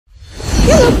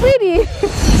You look pretty.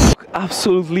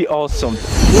 Absolutely awesome.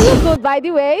 You look good, by the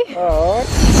way. Oh,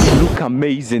 you look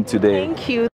amazing today. Thank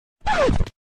you. My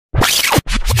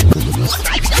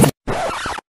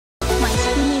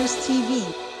School News TV,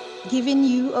 giving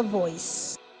you a voice.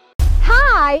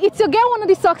 Hi, it's your girl, One of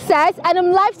the Success, and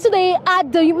I'm live today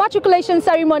at the matriculation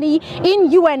ceremony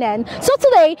in UNN. So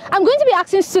today, I'm going to be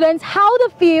asking students how they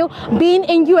feel being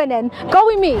in UNN. Go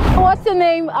with me. What's your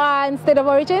name and state of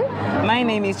origin? My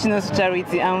name is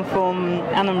Charity. I'm from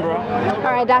Anambra. All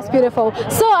right, that's beautiful.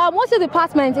 So, what's your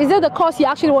department? Is it the course you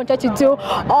actually wanted to do,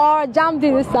 or jam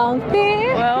did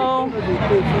something? Well,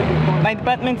 my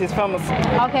department is pharmacy.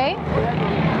 Okay.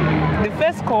 The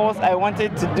first course I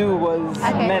wanted to do was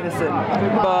medicine,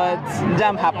 but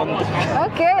jam happened.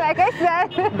 Okay, like I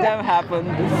said. Jam happened,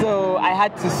 so I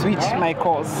had to switch my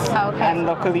course. Okay. And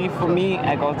luckily for me,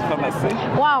 I got pharmacy.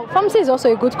 Wow, pharmacy is also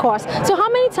a good course. So how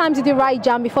many times did you write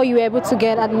jam before you were able to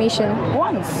get admission?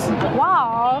 Once.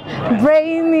 Wow,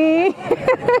 brainy.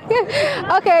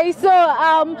 Okay, so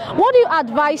what do you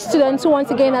advise students who want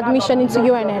to gain admission into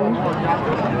UNN?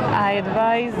 I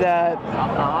advise that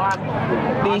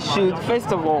they should,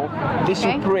 first of all, they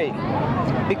should pray,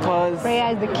 because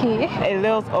prayer is the key. A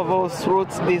lot of us wrote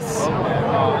this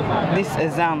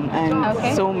exam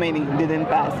and so many didn't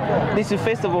pass. They should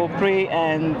first of all pray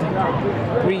and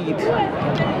read,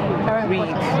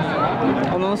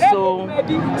 and also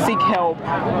seek help.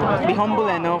 Be humble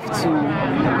enough to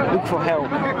look for help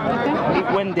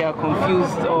when they are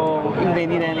confused or if they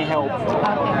need any help.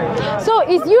 So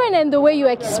is UNN the way you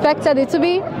expected it to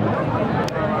be?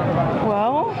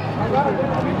 Well, I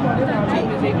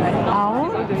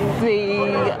won't say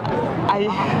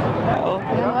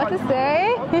what to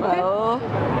say? Well,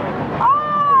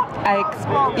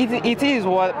 it is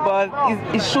what, but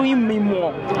it's showing me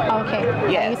more. Okay.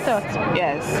 Yes.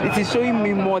 Yes, it is showing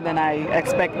me more than I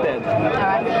expected. All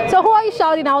right. So who are you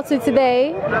shouting out to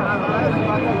today?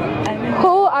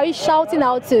 Who are you shouting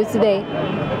out to today?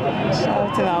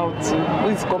 Shouting out to who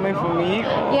is coming for me?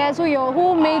 Yes,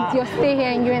 who made your stay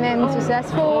here in UNN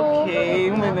successful?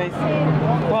 Okay,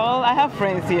 well, I have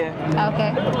friends here.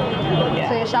 Okay. Yeah.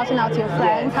 So you're shouting out to your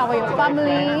friends. How are your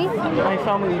family? My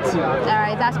family too. All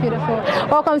right, that's beautiful.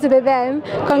 Welcome to the event.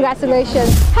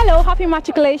 Congratulations. Hello, happy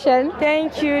matriculation.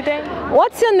 Thank you.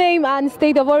 What's your name and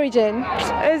state of origin?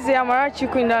 I'm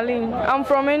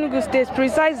from Enugu State,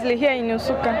 precisely here in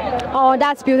Nsukka. Oh,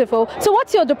 that's beautiful. So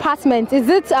what's your department? Is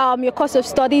it your course of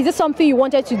study? Is it something you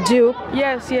wanted to do?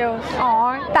 Yes.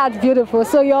 Oh, that's beautiful.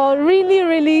 So you're really,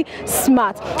 really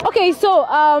smart. Okay, so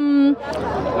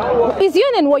is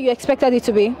UNN what you expected it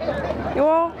to be?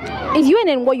 Well, is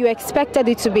UNN what you expected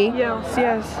it to be? Yes.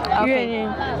 Okay.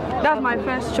 UNN. That's my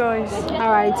first choice.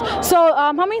 All right. So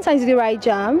how many times did you write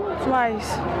jam?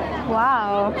 Twice.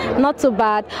 Wow, not too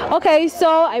bad. Okay, so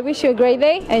I wish you a great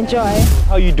day. Enjoy.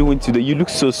 How are you doing today? You look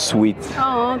so sweet.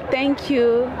 Oh, thank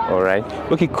you. All right.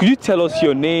 Okay, could you tell us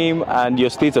your name and your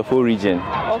state of origin?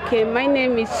 Okay, my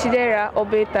name is Chidera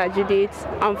Obeta Judith.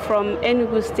 I'm from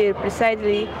Enugu State,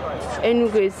 precisely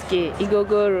Enugu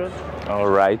Igogoro. All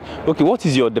right. Okay, what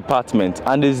is your department?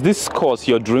 And is this course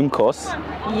your dream course?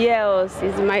 Yes,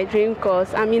 it's my dream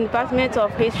course. I'm in the Department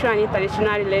of History and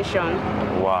International Relations.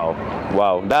 Wow,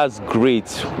 that's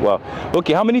great. Wow.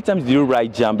 Okay, how many times did you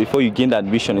write jam before you gained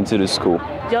admission into the school?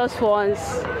 Just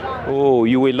once. Oh,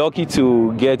 you were lucky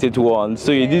to get it once.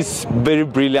 So you're this very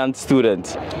brilliant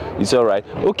student. It's all right.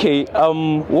 Okay,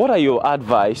 what are your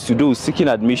advice to those seeking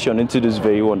admission into this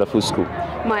very wonderful school?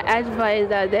 My advice is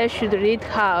that they should read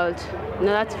hard in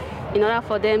order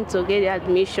for them to get the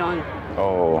admission.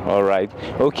 Oh, all right.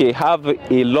 Okay, have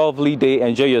a lovely day.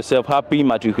 Enjoy yourself. Happy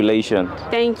matriculation.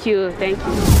 Thank you.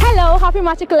 Hello, happy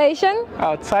matriculation.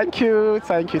 Oh, thank you.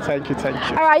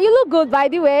 All right, you look good, by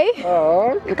the way.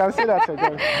 Oh, you can see that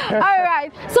again. All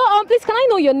right. So, please, can I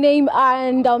know your name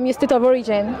and your state of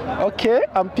origin? Okay,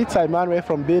 I'm Peter Emmanuel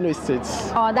from Benue State.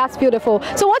 Oh, that's beautiful.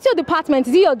 So, what's your department?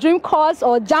 Is it your dream course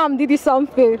or jam did it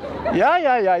something?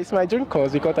 Yeah. It's my dream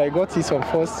course because I got it on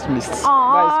first list.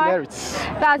 That is merit.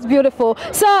 That's beautiful.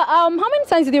 So, how many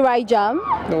times did you write jam?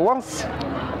 No, once.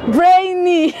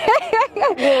 Brainy.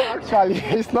 No, actually,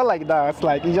 it's not like that. It's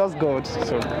like it's just God.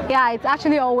 So. Yeah, it's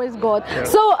actually always God. Yeah.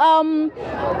 So,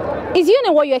 is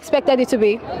UNN what you expected it to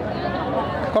be?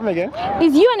 Come again?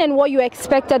 Is UNN what you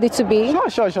expected it to be?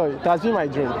 Sure. That's been my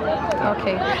dream.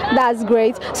 Okay, that's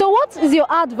great. So what is your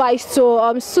advice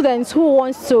to students who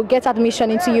want to get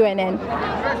admission into UNN?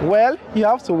 Well, you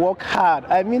have to work hard.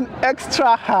 I mean,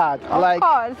 extra hard. Of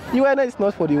course. UNN is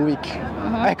not for the weak.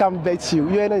 I can bet you,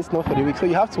 UNN is not for the weak, so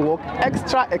you have to work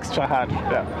extra hard.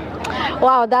 Yeah.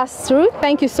 Wow, that's true.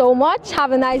 Thank you so much.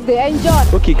 Have a nice day. Enjoy.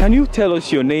 Okay, can you tell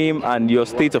us your name and your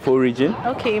state of origin?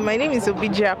 Okay, my name is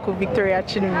Obijiaku Victoria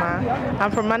Chinima.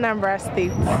 I'm from Anambra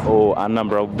State. Oh,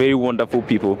 Anambra, very wonderful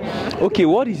people. Okay,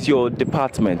 what is your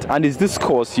department? And is this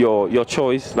course your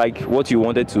choice, like what you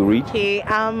wanted to read? Okay,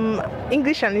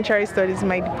 English and Literary Studies,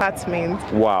 my department.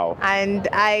 Wow. And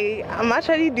I'm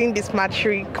actually doing this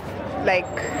matric, like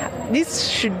this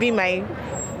should be my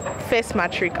first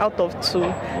matric out of 2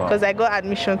 because I got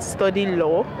admission to study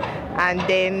law, and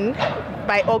then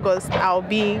by August I'll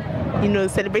be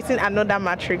celebrating another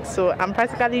matric, so I'm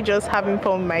practically just having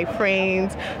fun with my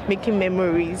friends, making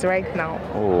memories right now.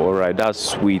 Oh, all right, that's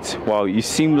sweet. Wow, you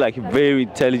seem like a very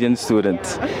intelligent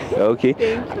student. Okay.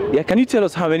 Thank you. Yeah, can you tell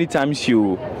us how many times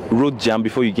you wrote JAM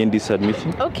before you gained this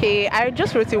admission? Okay, I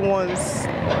just wrote it once.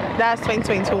 That's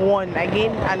 2021. I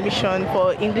gained admission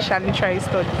for English and Literary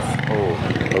Studies.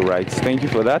 Oh, all right. Thank you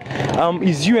for that.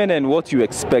 Is UNN what you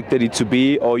expected it to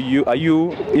be, or are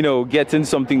you getting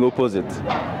something opposite?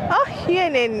 Oh,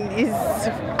 UNN is.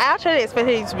 I actually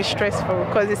expected it to be stressful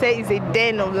because they say it's a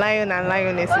den of lion and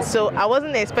lionesses. So I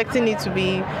wasn't expecting it to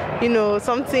be,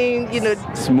 something,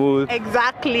 smooth.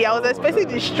 Exactly. I was expecting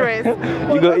the stress.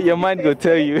 Your mind go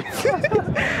tell you.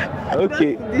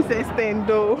 Okay. Not to this extent,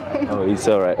 though. Oh, it's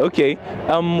all right. Okay.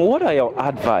 What are your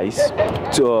advice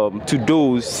to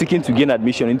those seeking to gain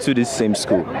admission into this same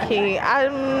school? Okay.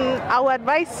 I would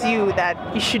advise you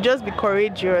that you should just be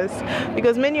courageous,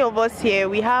 because many of us here,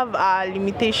 we have our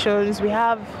limitations, we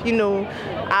have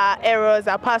our errors,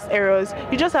 our past errors.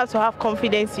 You just have to have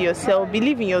confidence in yourself,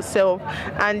 believe in yourself,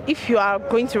 and if you are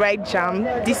going to write JAM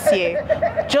this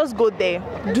year, just go there,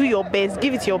 do your best,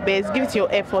 give it your best, give it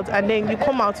your effort, and then you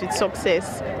come out with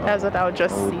success. That's what I would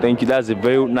just say. Thank you. That's a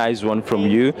very nice one from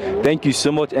you. Thank you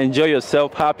so much. Enjoy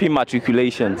yourself. Happy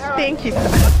matriculations. Thank you, sir.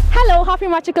 Hello, happy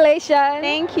matriculation.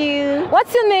 Thank you.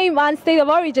 What's your name and state of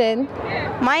origin?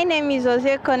 My name is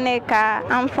Jose Koneka.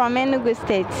 I'm from Enugu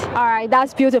State. All right,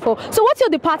 that's beautiful. So what's your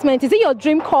department? Is it your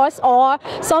dream course or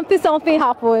something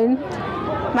happened?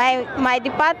 My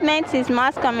department is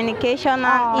mass communication,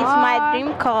 and it's my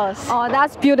dream course. Oh,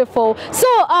 that's beautiful. So,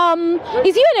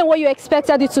 is UNN what you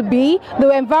expected it to be? The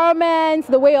environment,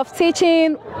 the way of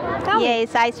teaching?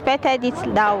 Yes, I expected it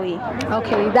that way.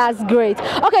 Okay, that's great.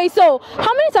 Okay, so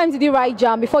how many times did you write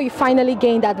JAM before you finally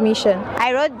gained admission?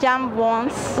 I wrote JAM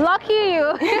once. Lucky you.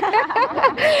 All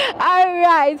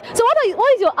right. So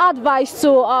what is your advice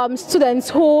to students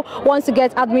who want to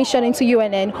get admission into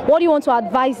UNN? What do you want to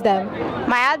advise them?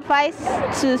 My advice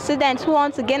to students who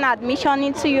want to gain admission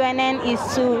into UNN is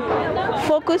to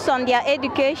focus on their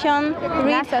education,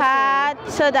 read hard,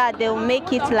 so that they'll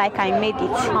make it like I made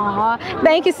it.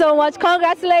 Thank you so much.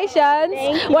 Congratulations.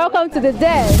 Thank you. Welcome to the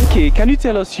den. Okay, can you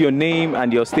tell us your name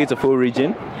and your state of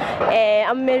origin?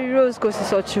 I'm Mary Rose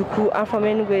Kosisochukwu. I'm from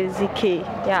Enugu Ezike.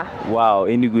 Yeah. Wow,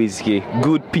 Enugu Ezike.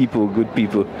 Good people, good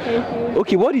people.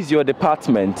 Okay, what is your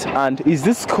department, and is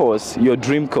this course your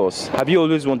dream course? Have you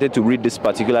always wanted to read this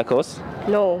particular course?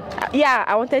 No. Yeah,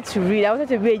 I wanted to read. I wanted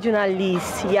to be a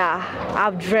journalist. Yeah,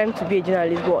 I've dreamt to be a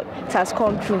journalist, but it has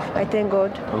come true. I thank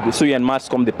God. Okay, so you're in mass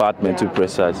comm department, to be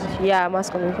precise. Yeah, mass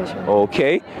communication.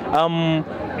 Okay.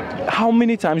 How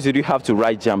many times did you have to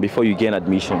write JAM before you gain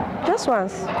admission? Just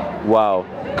once. Wow,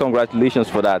 congratulations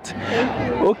for that.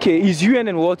 Okay, is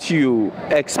UNN what you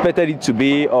expected it to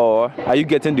be, or are you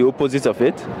getting the opposite of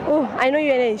it? Oh, I know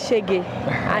UNN is shaggy.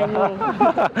 I know.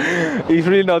 It's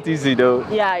really not easy though.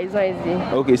 Yeah, it's not easy.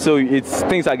 Okay, so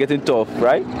things are getting tough,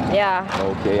 right? Yeah.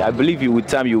 Okay, I believe you with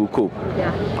time you will cope.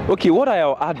 Yeah. Okay, what are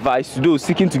your advice to those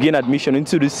seeking to gain admission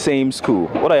into the same school?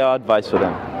 What are your advice for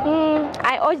them?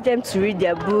 I urge them to read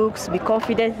their books, be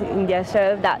confident in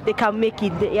themselves that they can make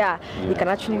it. Yeah, they can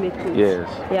actually make it. Yes.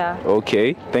 Yeah.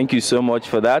 Okay, thank you so much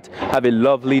for that. Have a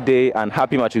lovely day and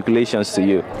happy matriculations to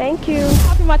you. Thank you.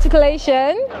 Happy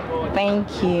matriculation.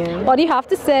 Thank you. What do you have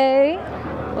to say?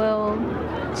 Well,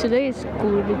 today is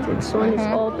good. The sun is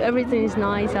up, everything is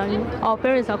nice, and our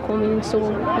parents are coming, so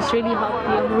it's really happy.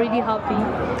 I'm really happy.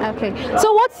 Okay.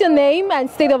 So what's your name and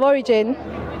state of origin?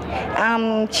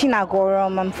 I'm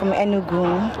Chinagorom. I'm from Enugu.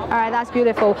 All right, that's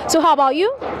beautiful. So how about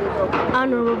you?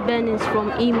 Honorable Ben is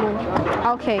from Imo.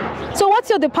 Okay. So what's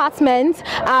your department,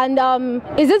 and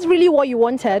is this really what you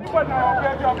wanted?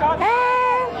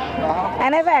 I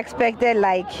never expected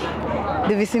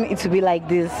the vicinity to be like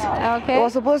this. Okay. It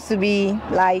was supposed to be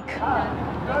like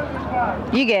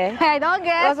You get? I don't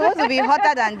get. It was supposed to be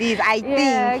hotter than this, I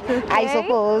think, okay. I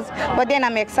suppose. But then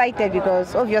I'm excited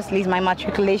because obviously it's my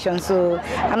matriculation, so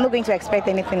I'm not going to expect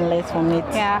anything less from it.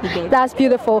 Yeah, that's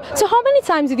beautiful. So how many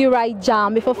times did you write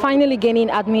JAMB before finally gaining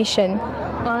admission?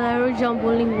 I wrote JAMB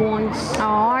only once.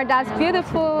 Oh, that's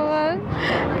beautiful.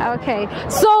 Okay.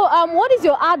 So what is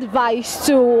your advice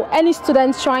to any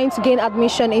students trying to gain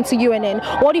admission into UNN?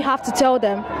 What do you have to tell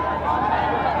them?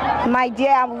 My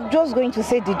dear, I'm just going to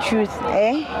say the truth.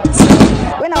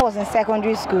 When I was in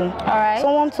secondary school,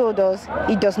 someone told us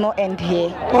it does not end here.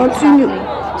 Continue.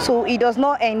 So it does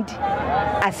not end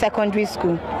at secondary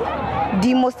school.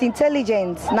 The most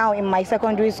intelligent now in my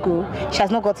secondary school, she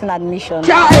has not gotten admission.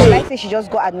 I say she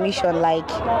just got admission like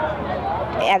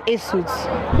at ASUS.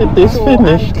 It is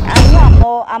finished.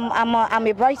 I'm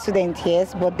a bright student,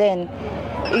 yes, but then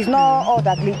it's not all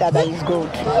that glitter that is gold.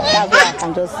 That's what I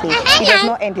can just say. It does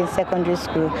not end in secondary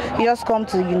school. You just come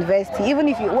to university. Even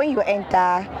if when you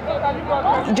enter,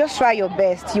 you just try your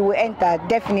best. You will enter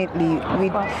definitely.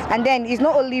 And then it's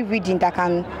not only reading that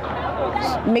can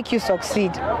make you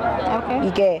succeed. Okay.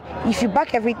 You get, if you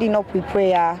back everything up with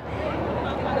prayer,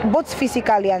 both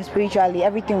physically and spiritually,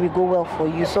 everything will go well for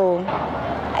you. So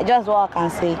just what I can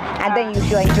say. And then you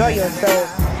should enjoy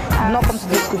yourself. Not come to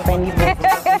this school for anything.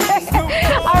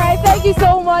 Alright, thank you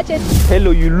so much. Hello,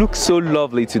 you look so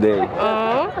lovely today.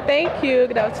 Oh, thank you.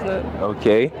 Good afternoon.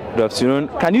 Okay, good afternoon.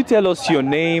 Can you tell us your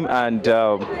name and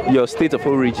your state of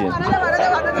origin?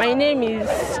 My name is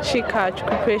Chika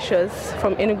Chukwuprecious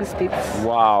from Enugu State.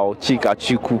 Wow, Chika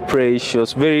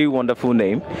Chukwuprecious, very wonderful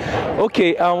name.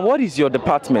 Okay, what is your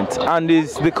department? And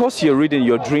is the course you're reading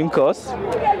your dream course?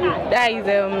 That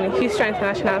is History and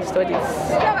International Studies.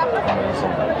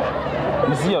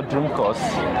 Is it your dream course?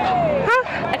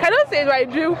 I cannot say it's my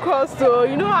dream course, so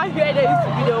you know how here they used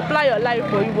to be, they'll plan your life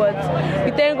for you, but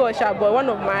we thank God, but one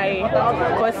of my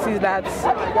courses that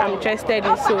I'm interested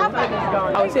in, so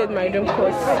I would say it's my dream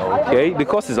course. Okay, the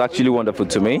course is actually wonderful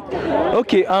to me.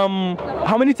 Okay,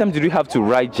 how many times did you have to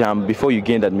write JAMB before you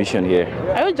gained admission here?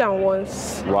 I wrote JAMB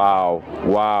once.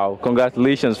 Wow,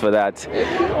 congratulations for that.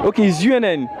 Okay, is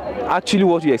UNN actually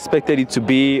what you expected it to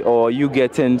be, or are you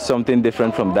getting something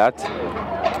different from that?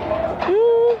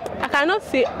 I cannot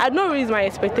say, I don't raise my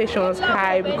expectations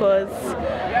high because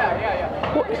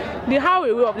they have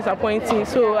a way of disappointing,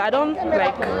 so I don't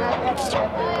like,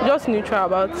 just neutral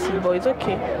about it, but it's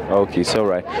okay. Okay, it's all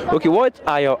right. Okay, what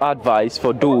are your advice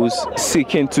for those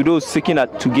seeking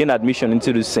to gain admission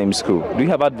into the same school? Do you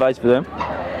have advice for them?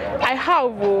 I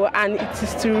have, and it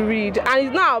is to read, and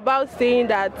it's not about saying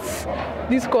that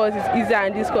this course is easier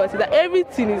and this course is that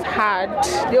everything is hard.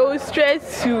 They will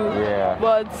stress you,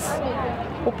 but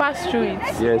we'll pass through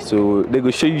it. Yeah, so they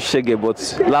go show you shege,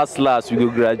 but last we go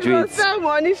graduate. Spend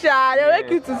money, they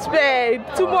make you to spend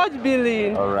too much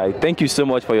billing. All right, thank you so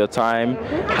much for your time.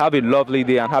 Have a lovely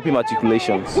day and happy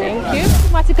matriculations. Thank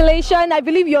you. Matriculation, I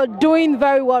believe you're doing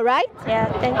very well, right?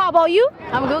 Yeah, thank you. How about you?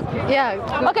 I'm good.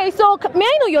 Yeah. Okay, so may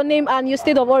I know your name and your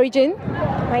state of origin?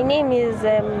 My name is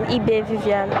Igwe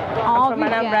Vivian. I'm from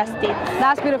Anambra State.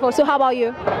 That's beautiful. So how about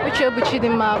you? Uche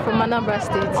Buchidima from Anambra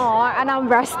State. Oh,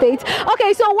 Anambra State.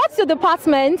 Okay, so what's your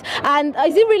department, and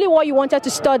is it really what you wanted to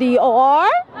study, or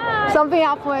something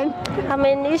happened? I'm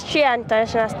in History and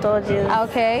International Studies.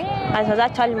 Okay. And it was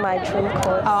actually my dream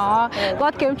course. Oh,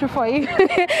 God came through for you.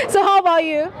 So how about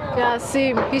you? Yeah,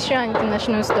 same. History and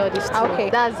International Studies too. Okay.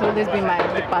 That's always been my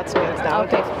department.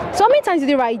 Okay. So how many times did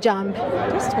you write JAMB?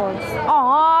 Just once.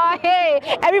 Oh, hey,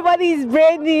 everybody is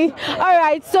brainy. All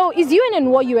right, so is UNN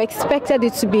what you expected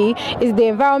it to be? Is the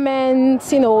environment,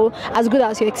 as good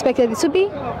as you expected it to be?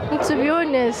 To be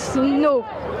honest, no.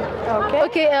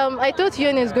 Okay, I thought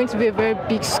UNN is going to be a very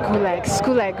big school,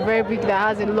 like very big,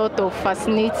 that has a lot of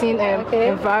fascinating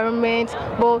environment.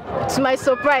 But to my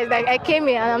surprise, like I came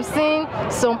here and I'm seeing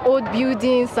some old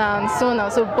buildings and so on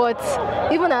and so. But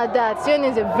even at that, UNN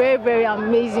is a very, very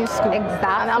amazing school. Exactly.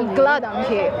 And I'm glad I'm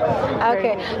here.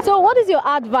 Okay. So what is your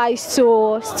advice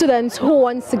to students who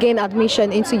want to gain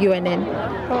admission into UNN?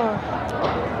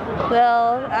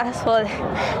 Well, as for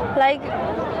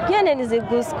UNN is a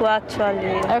good school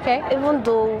actually. Okay. Even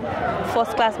though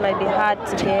first class might be hard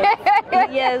to get.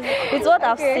 Yes, with what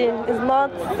I've seen, it's not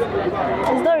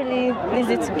really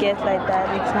easy to get like that.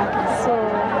 Exactly.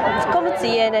 So coming to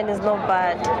UNN is not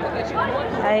bad.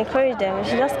 I encourage them. They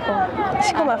should just come. They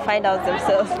should come and find out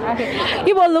themselves. Okay.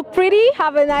 You both look pretty.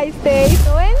 Have a nice day.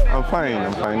 I'm fine.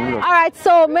 All right,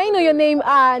 so may I know your name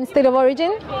and state of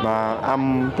origin?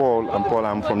 I'm Paul.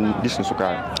 I'm from this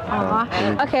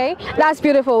Nsukka. Okay, that's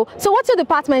beautiful. So what's your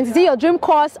department? Is it your dream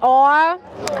course or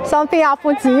something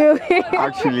happened to you?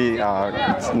 Actually,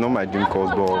 it's not my dream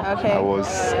course, but I was,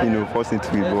 forced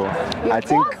into it. But I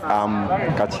think I'm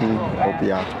catching up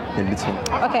here a little.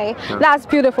 Okay, that's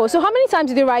beautiful. So how many times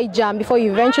did you write JAM before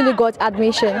you eventually got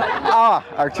admission?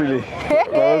 Actually,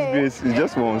 that was great. It's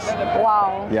just once.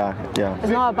 Wow. Yeah. It's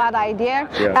not a bad idea.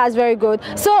 Yeah. That's very good.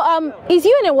 So, is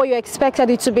UNN what you expected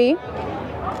it to be?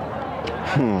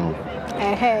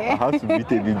 I have to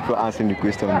beat a bit before answering the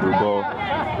question, though.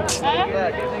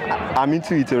 But I'm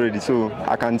into it already, so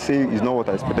I can say it's not what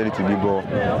I expected it to be, but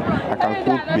I can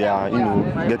cope. We are,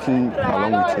 getting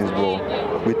along with things,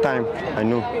 but with time, I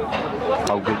know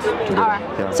I'll get to that.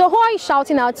 Right. Yeah. So, who are you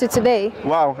shouting out to today?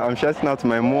 Wow, I'm shouting out to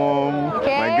my mom,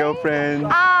 my girlfriend,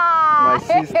 my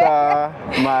sister,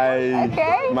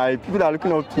 my people that are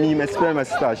looking up to me, especially my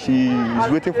sister. She is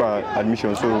waiting for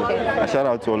admission, so I shout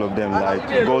out to all of them.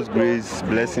 Like God's grace,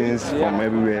 blessings from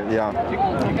everywhere.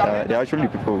 Yeah, they're actually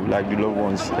people like the loved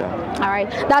ones. Yeah. All right,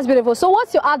 that's beautiful. So,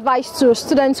 what's your advice to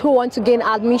students who want to gain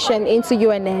admission into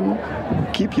UNN?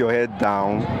 Keep your head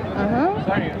down.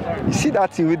 You see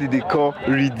that thing they call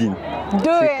reading?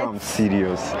 Take them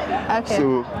serious. Okay.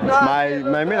 So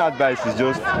my main advice is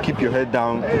just keep your head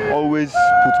down. Always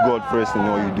put God first in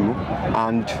all you do,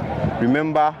 and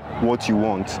remember what you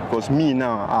want. Because me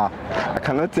now, I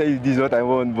cannot tell you this is what I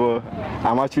want, but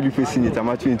I'm actually facing it. I'm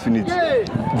actually into it.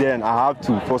 Then I have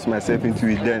to force myself into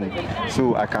it. Then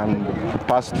so I can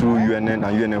pass through UNN and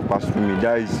UNN pass through me.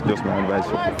 That is just my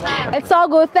advice. It's all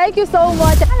good. Thank you so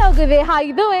much. Hello, Igwe. How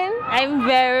you doing? I'm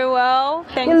very well.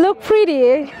 You look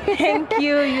pretty. Thank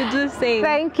you. You do say.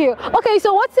 Thank you. Okay,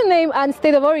 so what's your name and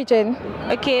state of origin?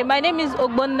 Okay, my name is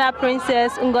Ogbonna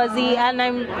Princess Ngozi, and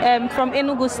I'm from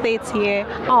Enugu State here.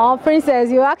 Oh, Princess,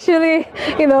 you actually,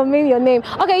 mean your name.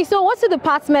 Okay, so what's the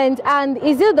department, and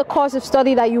is it the course of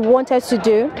study that you wanted to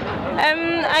do?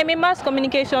 I'm a mass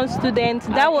communication student.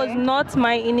 That was not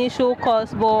my initial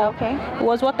course, but it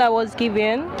was what I was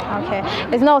given. Okay,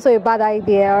 it's not also a bad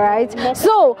idea, all right?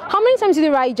 So, how many times did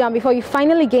you write JAM before you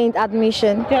finally gained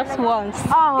admission? Just once.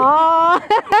 Oh,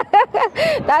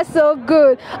 that's so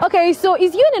good. Okay, so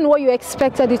is UNN what you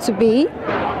expected it to be?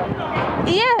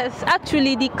 Yes,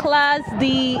 actually the class,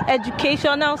 the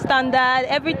educational standard,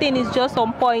 everything is just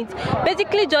on point.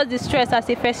 Basically just the stress as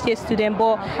a first year student,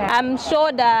 but I'm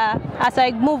sure that as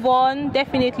I move on,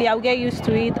 definitely I'll get used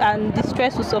to it and the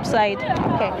stress will subside.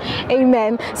 Okay,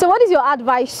 amen. So what is your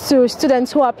advice to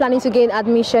students who are planning to gain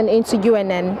admission into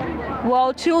UNN?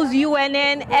 Well, choose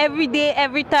UNN every day,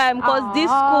 every time, because this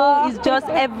school is just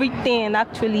everything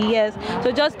actually, yes.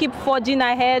 So just keep forging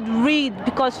ahead, read,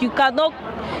 because you cannot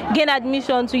gain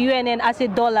admission to UNN as a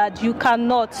dullard. You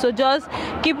cannot. So just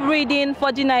keep reading,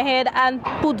 forging ahead, and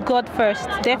put God first.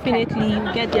 Definitely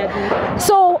you get the admission.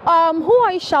 So who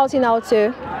are you shouting out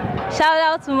to? Shout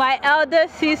out to my elder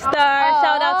sister,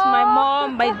 shout out to my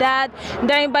mom, my dad.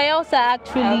 They're in Bayelsa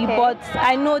actually, but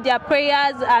I know their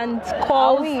prayers and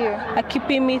calls are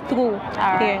keeping me through.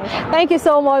 Right. Thank you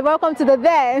so much. Welcome to the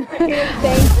Den.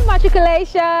 Thank you.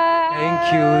 Matriculation.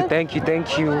 Thank you.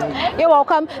 You're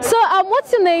welcome. So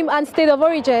what's your name and state of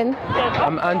origin?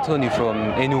 I'm Anthony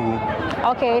from Enugu.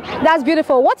 Okay, that's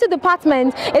beautiful. What's your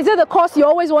department? Is it the course you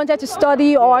always wanted to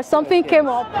study or something came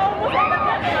up?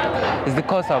 It's the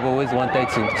course I've always wanted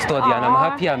to study, and I'm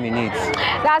happy I'm in it.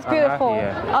 That's beautiful.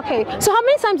 Okay, so how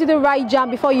many times did you write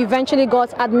JAM before you eventually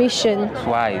got admission?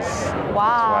 Twice.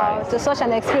 Wow, so such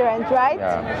an experience, right?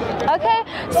 Yeah. Okay,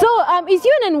 so is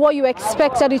UNN what you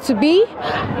expected it to be?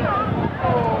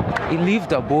 It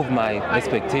lived above my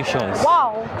expectations.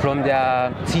 Wow. From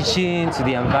their teaching to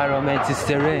the environment, it's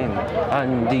serene,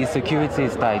 and the security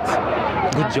is tight.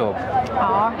 Good job.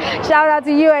 Shout out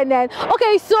to UNN.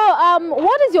 Okay, so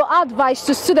what is your advice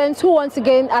to students who want to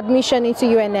gain admission into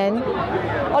UNN?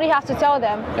 What do you have to tell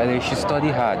them? They should study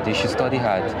hard. They should study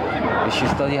hard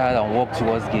and work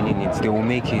towards gaining it. They will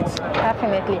make it.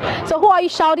 Definitely. So who are you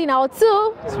shouting out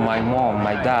to? To my mom,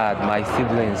 my dad, my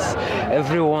siblings,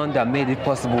 everyone that made it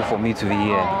possible for me to be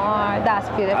here. Oh, that's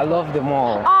beautiful. I love them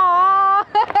all.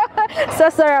 So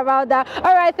sorry about that.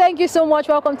 All right, thank you so much.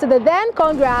 Welcome to the Den.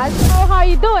 Congrats. How are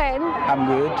you doing? I'm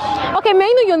good. Okay, may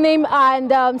I know your name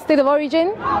and state of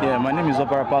origin? Yeah, my name is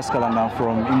Opera Pascal and I'm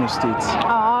from Imo State.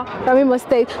 From Imo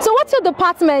State. So what's your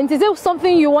department? Is it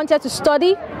something you wanted to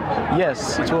study?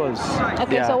 Yes, it was.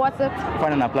 Okay, so what's it?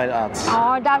 Fine and Applied Arts.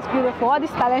 Oh, that's beautiful. All these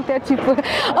talented people.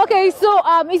 Okay, so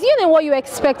is UNN what you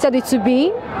expected it to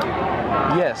be?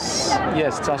 Yes,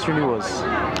 it actually was.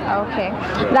 Okay,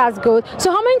 that's good.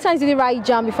 So how many times did you write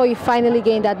JAMB before you finally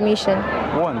gained admission?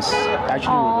 Once,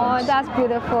 actually. Oh, once. that's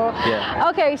beautiful. Yeah.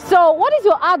 Okay, so what is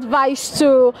your advice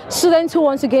to students who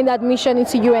want to gain admission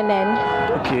into UNN?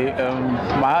 Okay,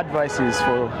 my advice is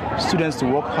for students to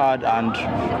work hard and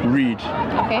read.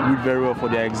 Okay. Read very well for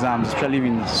their exams, especially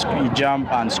in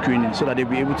JAMB and screening, so that they'll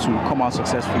be able to come out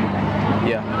successfully.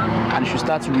 Yeah, and you should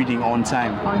start reading on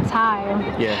time. On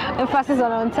time. Yeah. Emphasis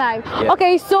on time. Yeah.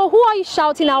 Okay, so who are you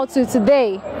shouting out to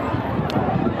today?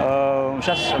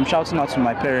 I'm shouting out to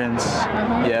my parents,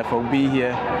 yeah, for being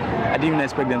here. I didn't even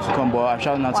expect them to come, but I'm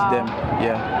shouting out to them,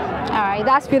 yeah. All right,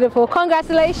 that's beautiful.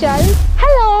 Congratulations.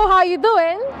 Hello, how are you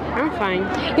doing? I'm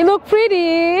fine. You look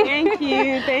pretty. Thank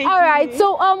you. Thank All right, you.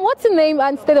 so what's your name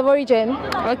and state of origin?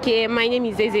 Okay, my name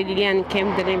is Eze Lilian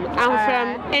Kemdrem.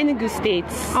 I'm from Enugu State.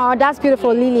 Oh, that's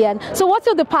beautiful, Lilian. So what's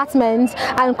your department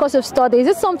and course of study? Is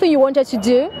it something you wanted to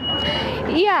do?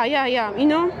 Yeah. You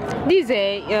know, this is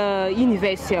a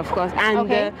university, of course, and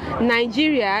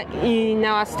Nigeria in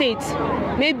our state,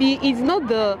 maybe it's not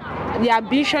the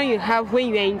ambition you have when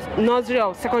you're in nursery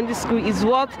or secondary school is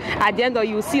what at the end of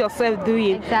you see yourself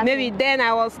doing. Exactly. Maybe then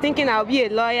I was thinking I'll be a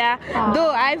lawyer,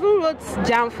 though I even wrote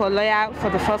JAMB for lawyer for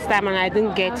the first time and I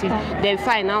didn't get it. Then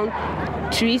fine, now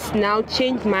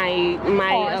change my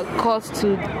course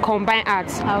to combined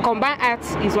arts. Combined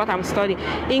arts is what I'm studying.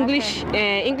 English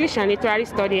and literary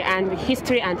study and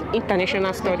history and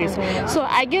international studies. So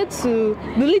I get to,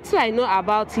 the little I know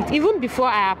about it, even before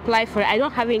I apply for it, I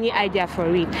don't have any idea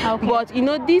for it. But you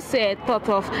know, this thought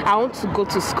of I want to go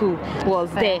to school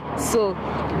was there. So,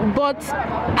 but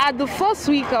at the first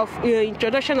week of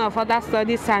introduction of other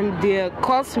studies and the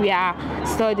course we are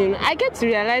studying, I get to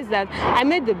realize that I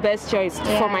made the best choice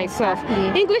for myself.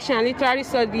 Exactly. English and literary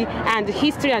study and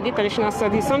history and international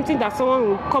study, something that someone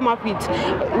will come up with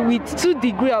 2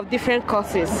 degrees of different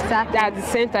courses at the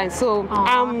same time. So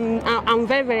I'm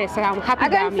very, very excited. I'm happy. I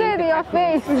can see it in your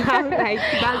face. Like,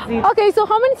 that's it. Okay, so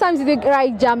how many times did you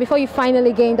write JAMB before you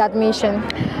finally gained admission?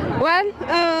 Well,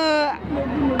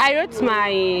 I wrote my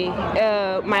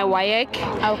WAEC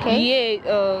year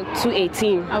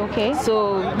 2018. Okay.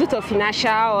 So due to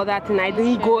financial or that, and I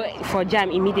didn't go for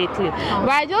JAMB immediately. But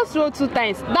I just wrote 2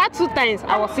 times. That 2 times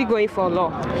I was still going for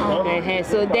law.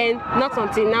 So then, not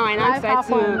until now,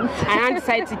 I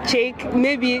decided to check.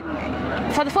 Maybe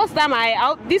for the first time,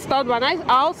 this third one, I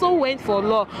also went for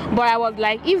law. But I was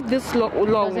like, if this law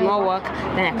will not work,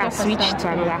 then I can switch to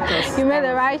another course. You made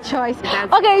the right choice.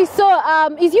 Okay, so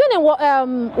is UNN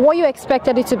what you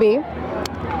expected it to be?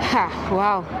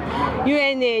 Wow.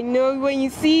 UNN, no, when you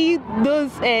see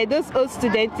those old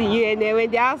students in UNN,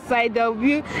 when they're outside of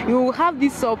you, you will have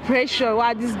this suppression.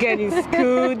 Wow, this girl is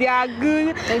cool, they are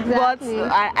good. Exactly.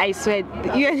 But I swear,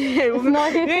 UNN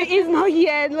it's not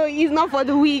here. No, it's not for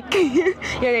the weak. UNN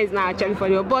is not actually for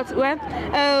the weak. But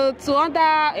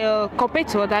compared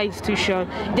to other institutions,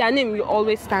 their name will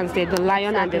always stand there, the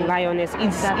lion and the lioness.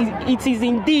 It is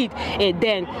indeed a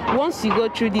den. Once you go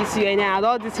through this UNN and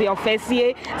all this your first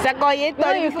year, second year,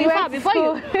 third year,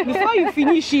 before you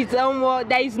finish it,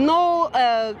 there is no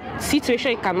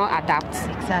situation you cannot adapt.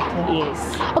 Exactly.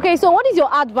 Yes. Okay, so what is your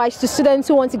advice to students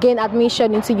who want to gain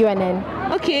admission into UNN?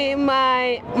 Okay,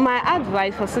 my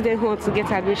advice for students who want to get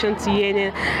admission to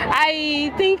UNN,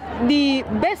 I think the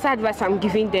best advice I'm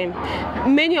giving them,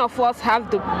 many of us have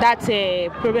that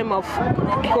problem of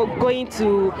going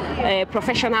to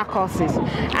professional courses,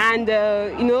 and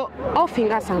you know, all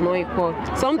fingers are not equal.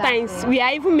 Sometimes we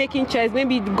are even making choice.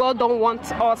 Maybe God don't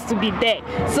want us to be there.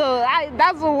 So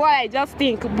that's why I just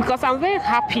think, because I'm very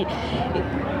happy.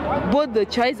 Both the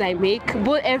choice I make,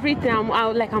 both everything,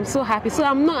 I'm so happy. So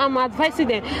I'm advising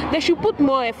them, they should put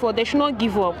more effort, they should not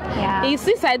give up. Yeah.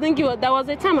 Since I didn't give up, there was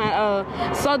a time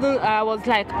I was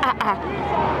like,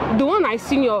 the one I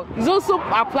senior is also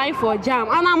applying for JAMB,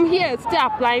 and I'm here still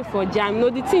applying for JAMB. No,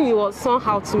 the thing was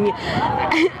somehow to me.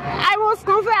 I was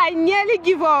confident, I nearly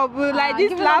give up. Like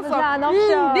this last one, I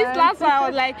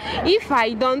was like, if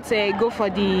I don't go for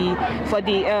the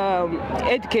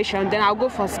education, then I'll go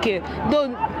for skill.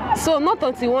 So not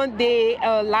until one day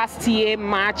last year,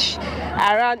 March,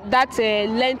 around that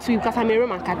Lent week, because I'm a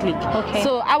Roman Catholic. Okay.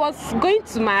 So I was going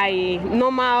to my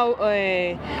normal,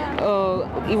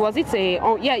 it was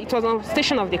on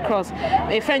Station of the Cross.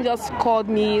 A friend just called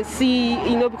me,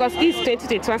 because this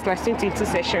 2021/2022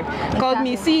 session, called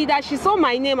me, see that she saw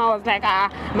my name. I was like,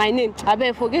 my name, I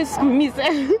better forget school, miss.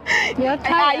 Are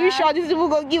you sure these people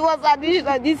gonna give us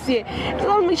admission this year?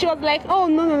 So she was like, oh,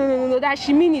 no, that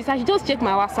she means it. I should just check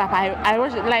my WhatsApp. I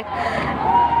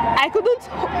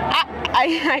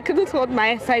I couldn't hold my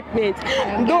excitement.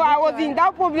 Though I was in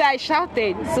that problem, I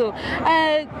shouted. So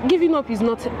giving up is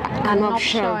not an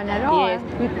option at all. Yes.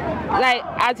 Like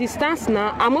as it stands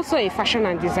now, I'm also a fashion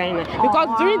and designer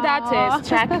because during that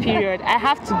strike period, I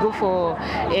have to go for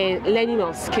learning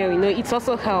of skill. You know, it's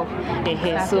also help.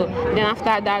 So then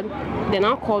after that, they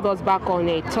now called us back on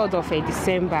the 3rd of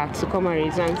December to come and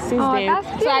resign. Since then,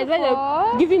 so I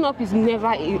said giving up is never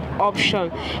an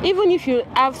option. Even if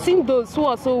I've seen those who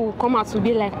also will come out to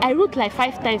be like, I wrote like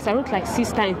 5 times, I wrote like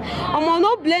 6 times. I'm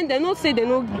not blame, they not say they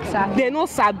no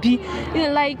sabi. You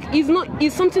know, like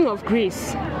it's something of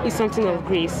grace. It's something of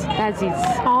grace. That's it.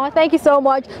 Oh, thank you so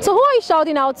much. So who are you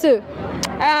shouting out to?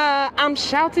 I'm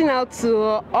shouting out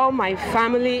to all my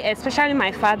family, especially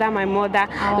my father, my mother.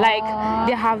 Like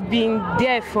they have been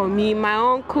there for me. My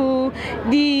uncle,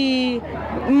 the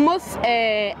most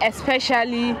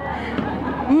especially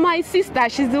my sister.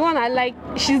 She's the one I like.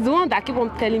 She's the one that keep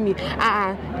on telling me,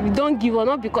 don't give up,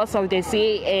 not because of they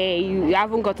say you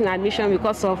haven't gotten admission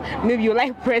because of maybe you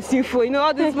like pressing phone. You know,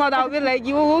 all this mother will be like,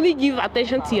 you will only give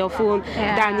attention to your phone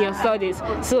than your studies.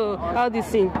 So all this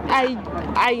thing,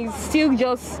 I still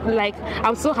just like,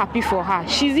 I'm so happy for her.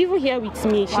 She's even here with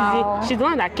me. She's the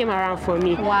one that came around for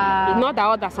me. Wow. Not that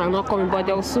others are not coming, but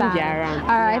they'll soon be around.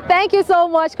 All right, thank you so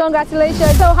much.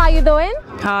 Congratulations. So how you doing?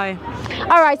 Hi.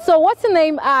 All right, so what's your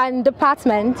name and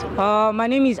department? My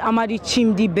name is Amadi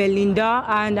Chimdi Belinda,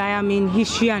 and I am in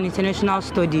History and International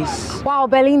Studies. Wow,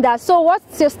 Belinda. So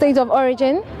what's your state of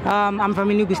origin? I'm from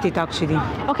Enugu State, actually.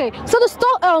 Okay, so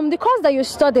the course that you're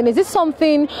studying, is this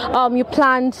something you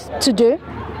planned to do?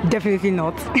 Definitely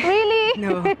not. Really?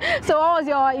 No. So what was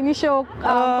your initial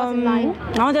course in line?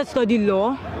 I wanted to study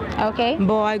law. Okay.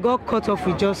 But I got cut off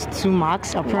with just 2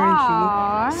 marks, apparently.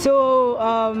 Wow. So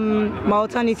my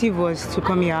alternative was to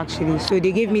come here, actually. So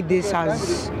they gave me this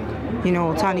as, you know,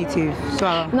 alternative.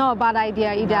 So not a bad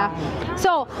idea either.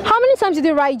 So how many times did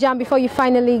you write JAMB before you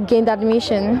finally gained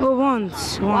admission? Oh,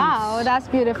 once. Wow, that's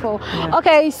beautiful. Yeah.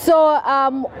 Okay, so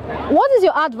what is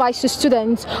your advice to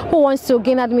students who wants to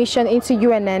gain admission into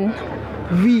UNN?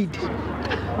 Read.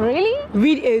 Really?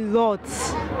 Read a lot.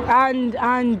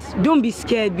 And don't be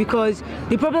scared, because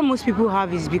the problem most people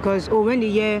have is because when they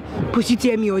hear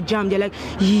Pusitemi or JAMB, they're like,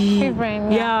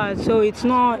 yeah. So it's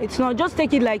not just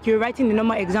take it like you're writing the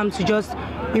normal exam to just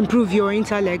improve your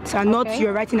intellect, and not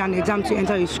you're writing an exam to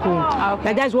enter a school.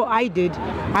 Like that's what I did,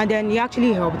 and then it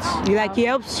actually helped. Like it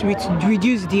helps with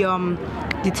reduce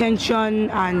the tension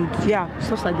and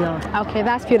stuff like that. Okay,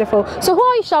 that's beautiful. So who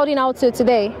are you shouting out to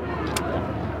today?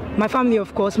 My family,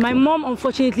 of course. My mom,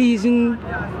 unfortunately, isn't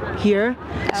here.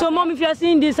 Okay. So, Mom, if you are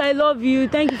seeing this, I love you.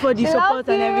 Thank you for the support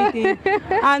and everything.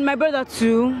 And my brother,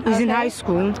 too, is in high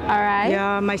school. All right.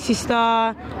 Yeah, my sister.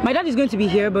 My dad is going to be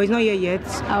here, but he's not here yet.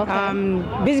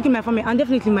 Okay. Basically, my family, and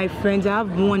definitely my friends. I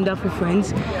have wonderful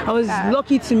friends. I was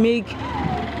lucky to make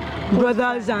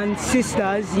brothers and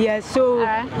sisters. Yes, so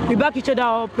we back each other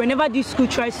up. Whenever this school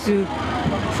tries to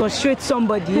frustrate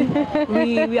somebody,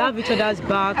 we have each other's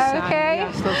backs. Okay,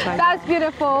 and, stuff like that's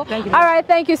beautiful. Thank you. All right,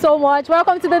 thank you so much.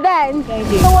 Welcome to the dance. Thank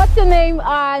you. So what's your name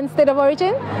and state of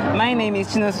origin? My name is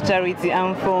Chinosu Charity.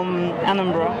 I'm from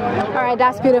Anambra. All right,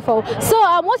 that's beautiful. So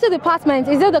what's your department?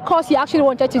 Is it the course you actually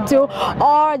wanted to do,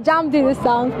 or JAMB did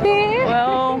something?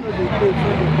 Well,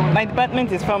 my department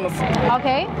is pharmacy.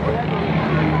 Okay.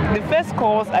 The first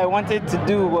course I wanted to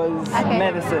do was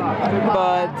medicine,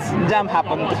 but JAMB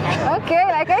happened. Okay,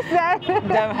 like I said.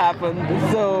 JAMB happened,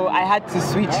 so I had to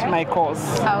switch my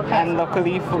course. Okay. And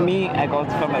luckily for me, I got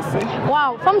pharmacy.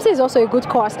 Wow, pharmacy is also a good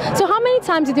course. So how many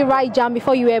times did you write JAMB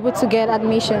before you were able to get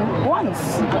admission?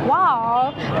 Once.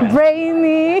 Wow,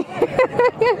 brainy.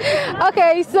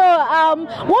 Okay, so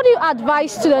what do you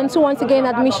advise students who want to gain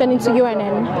admission into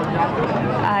UNN?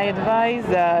 I advise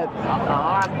that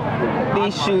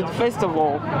they should, first of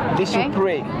all, they should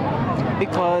pray,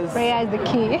 because prayer is the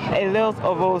key. A lot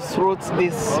of us wrote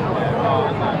this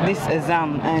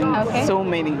exam, and so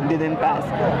many didn't pass.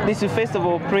 They should first of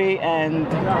all pray and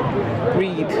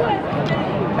read,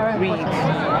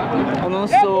 and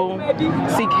also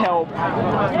seek help.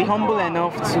 Be humble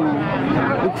enough to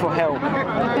look for help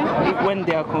when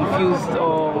they are confused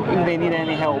or if they need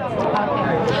any help.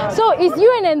 So is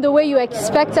UNN the way you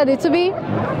expected it to be?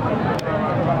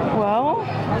 Well, I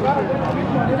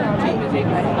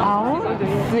won't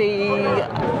say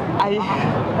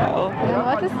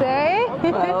what to say?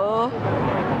 Well,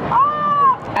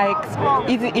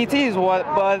 it is what,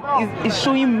 but it's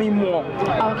showing me more.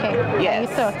 Okay. Yes.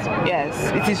 You thought?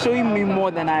 Yes, it is showing me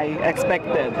more than I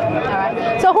expected. All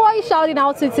right. So who are you shouting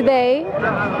out to today?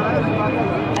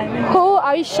 Who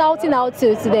are you shouting out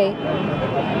to today?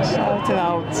 Shouting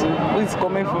out who is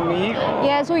coming for me.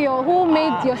 Yeah, so who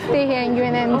made your stay here in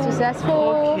UNN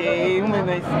successful? Okay, who made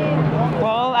my...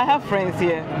 Well, I have friends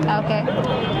here. Okay.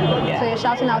 Yeah. So you're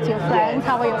shouting out to your friends.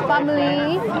 How about your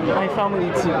family? My family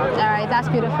too. Alright, that's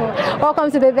beautiful. Welcome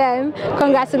to the den.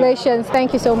 Congratulations.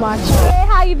 Thank you so much. Hey,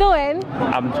 how you doing?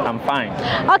 I'm fine.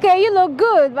 Okay, you look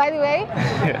good, by the way.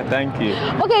 Thank you.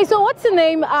 Okay, so what's the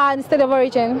name and state of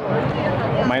origin?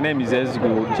 My name is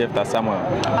Igwe Jeff Samuel.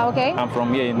 Okay. I'm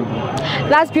from here in Nsukka.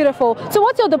 That's beautiful. So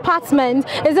what's your department?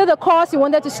 Is it the course you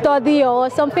wanted to study or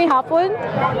something happened?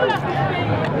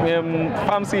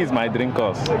 Pharmacy is my dream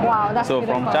course. Wow, that's so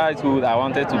beautiful. from childhood I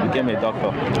wanted to become a doctor.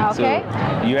 Okay. So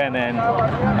UNN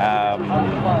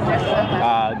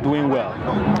doing well.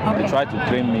 Okay. They tried to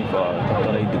train me for a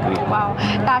doctorate degree. Wow,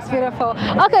 that's beautiful.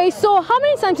 Okay, so how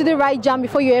many times did you write JAMB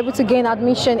before you were able to gain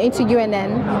admission into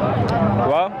UNN?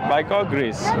 Well, by God's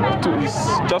grace,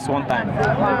 it's just one time.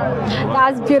 Wow,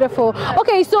 that's beautiful.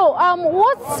 Okay, so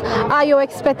what are your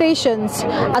expectations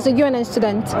as a UNN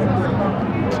student?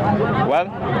 Well,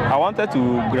 I wanted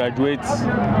to graduate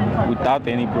without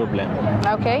any problem.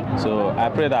 Okay. So I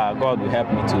pray that God will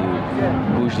help me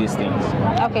to push these things.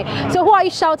 Okay. So who are you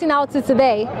shouting out to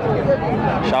today?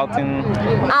 Shouting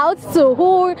out to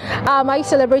who are you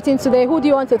celebrating today? Who do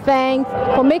you want to thank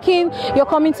for making your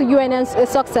coming to UNN a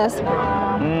success?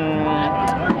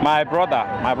 My brother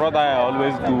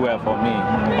always do well for me,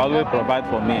 always provide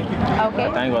for me. Okay.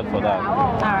 I thank God for that.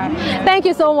 All right. Thank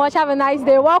you so much. Have a nice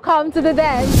day. Welcome to the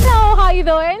den. Hello, how are you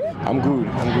doing? I'm good.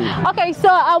 Okay, so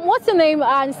what's your name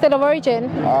and state of origin?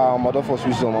 Mother for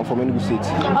Switzerland. I'm from Enugu State.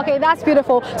 Okay, that's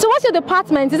beautiful. So what's your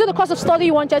department? Is it the course of study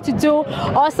you wanted to do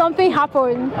or something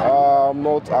happened?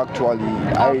 Not actually.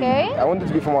 Okay. I wanted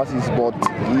to be pharmacist, but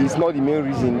it's not the main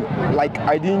reason. Like,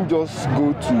 I didn't just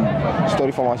go to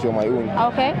study pharmacy on my own.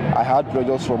 Okay. I had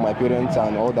pressures from my parents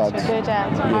and all that. Good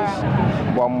job.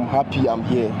 Yes. But I'm happy I'm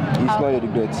here. It's not a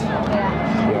regret.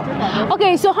 Yeah.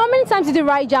 Okay, so how many times did you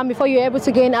write JAMB before you were able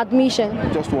to gain admission?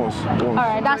 Just once. All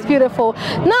right, that's beautiful.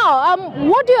 Now,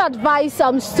 what do you advise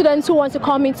students who want to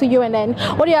come into UNN?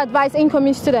 What do you advise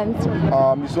incoming students?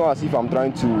 It's not as if I'm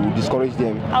trying to discourage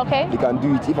them. Okay. They can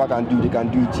do it. If I can do it, they can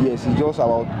do it. Yes, it's just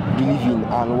about believing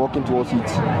and working towards it.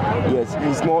 Yes,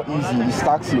 it's not easy. It's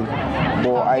taxing.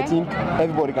 But I think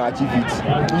everybody can achieve it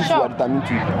if you are determined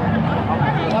to.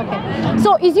 Okay.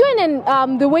 So is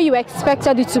UNN the way you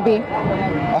expected it to be?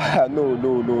 No.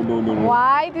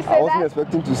 Why did you say I wasn't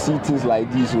expecting to see things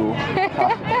like this. So.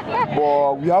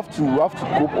 But we have to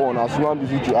cope on as human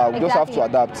beings. We just have to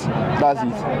adapt. That's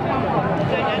it.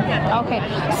 Okay.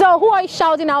 So who are you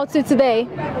shouting out to today?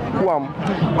 Who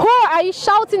are you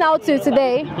shouting out to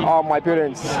today? My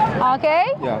parents.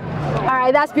 Okay. Yeah. All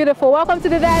right, that's beautiful. Welcome to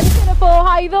the den. Beautiful. How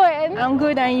are you doing? I'm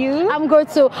good, and you? I'm good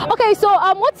too. Okay, so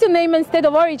what's your name and state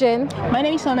of origin? My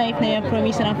name is Sona Ifneya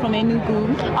Promise, and I'm from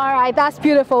Enugu. All right, that's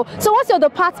beautiful. So what's your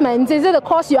department? Is it a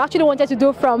course you actually wanted to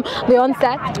do from the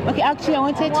onset? Okay, actually I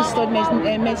wanted to study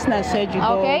medicine and surgery.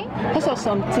 Okay. Because of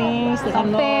some things that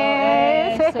I'm not,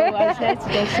 so I decided to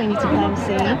just swing it to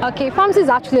pharmacy. Okay, pharmacy is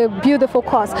actually a beautiful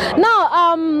course. Now,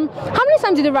 how many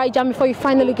times did you write JAMB before you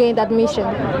finally gained admission?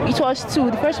 It was 2.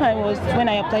 The first one was when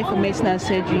I applied for medicine and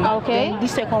surgery. Okay. Then the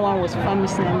second one was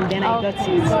pharmacy, and then I got it.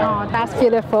 Oh, that's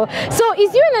beautiful. So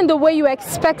is UNN the way you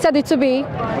expected it to be?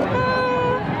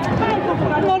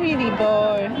 Not really,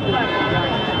 but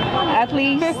at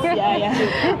least,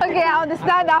 yeah. Okay, I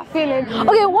understand that feeling.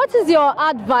 Okay, what is your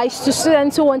advice to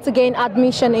students who want to gain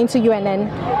admission into UNN?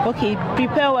 Okay,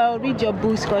 prepare well, read your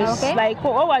books, because like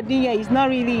what we're doing here is not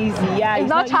really easy. Yeah, it's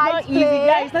not easy.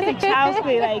 Yeah, it's not a child's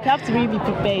play. Like, you have to really be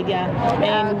prepared. Yeah,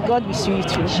 and God will see you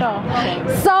through. Sure.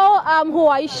 So, who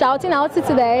are you shouting out to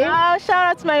today? Shout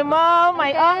out to my mom,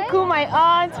 my uncle, my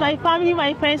aunt, my family,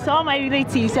 my friends, all my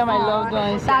relatives, all my loved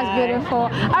ones. That's beautiful. All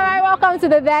right, welcome to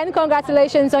the den.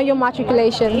 Congratulations on your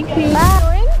matriculation. Thank you.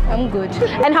 Bye. I'm good.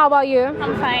 And how about you?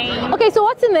 I'm fine. Okay, so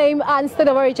what's your name and state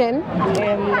of origin?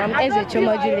 I'm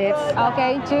Ezechoma Juliet.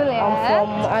 Okay, Juliet. I'm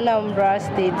from Anambra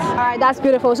State. All right, that's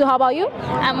beautiful. So how about you?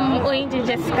 I'm Oinji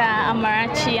Jessica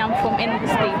Amarachi. I'm from Enugu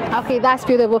State. Okay, that's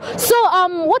beautiful. So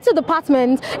what's your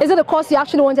department? Is it a course you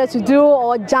actually wanted to do,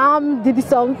 or JAMB did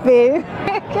something?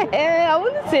 I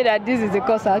wouldn't say that this is the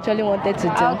course I actually wanted to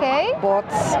do. Okay. But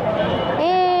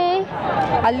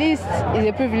at least it's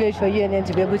a privilege for UNN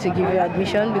to be able to give you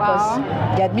admission, because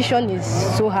the admission is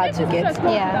so hard to get.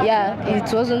 Yeah,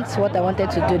 it wasn't what I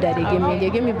wanted to do that they gave me. They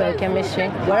gave me biochemistry,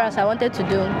 whereas I wanted to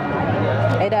do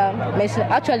either medicine.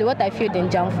 Actually, what I failed in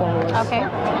JAM for was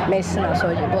medicine or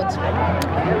surgery, but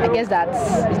I guess that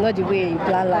is not the way you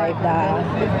plan life.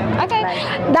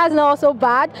 That's not so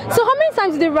bad. So how many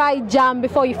times did you write JAM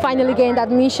before you finally gained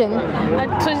admission?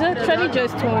 So it's actually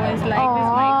just once, like this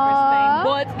is my first time,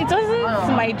 but it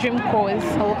wasn't my dream course.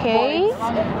 Okay.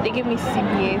 But they gave me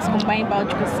CBS, combined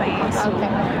biological science. So,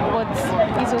 but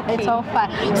it's okay. It's all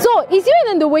fine. So is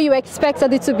UNN the way you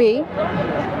expected it to be?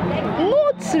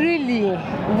 Not really,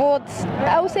 but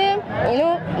I would say, you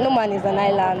know, no man is an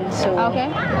island, so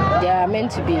there are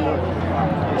meant to be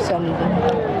some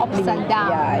ups and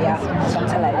downs. Yeah,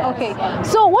 something like that. Okay,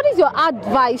 so what is your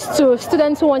advice to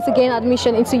students who want to gain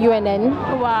admission into UNN?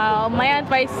 Wow, my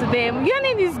advice to them,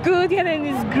 UNN is good, UNN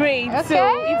is great,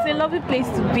 so it's a lovely place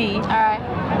to be.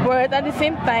 But at the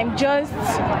same time, just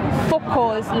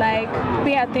focus, like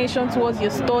pay attention towards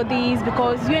your studies,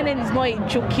 because UNN is not a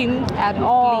joking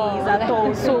place at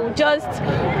all. So just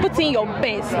put in your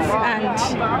best and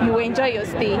you will enjoy your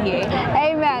stay here.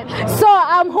 Amen. So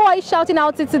who are you shouting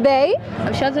out to today?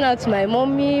 I'm shouting out to my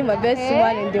mommy, my best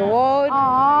woman in the world.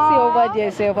 See over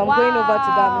there self. I'm going over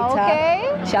to that with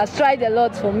her. She has tried a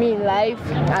lot for me in life,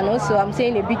 and also I'm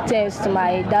saying a big thanks to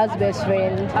my dad's best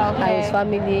friend and his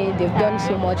family. They've done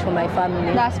so much for my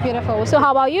family. That's beautiful. So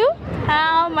how about you?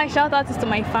 My shout out is to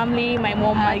my family, my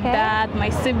mom, my dad, my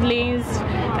siblings,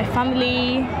 my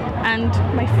family, and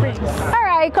my friends. All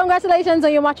right, congratulations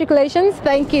on your matriculations.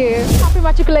 Thank you. Happy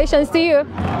matriculations to you.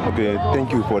 Okay,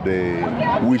 thank you for the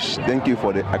wish. Thank you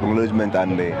for the acknowledgement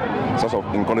and the source of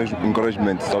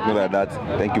encouragement, something like that.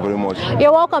 Thank you very much.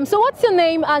 You're welcome. So what's your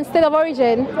name and state of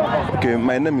origin? Okay,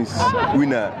 my name is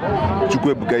Igwe.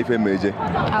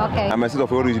 Okay. And my state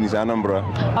of origin is Anambra.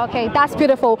 Okay, that's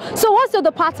beautiful. So what's your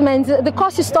department, the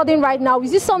course you're studying right now?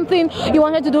 Is this something you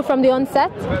wanted to do from the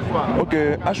onset?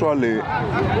 Okay, actually,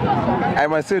 I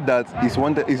might say that it's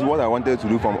what I wanted to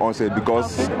do from onset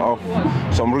because of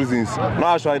some reasons.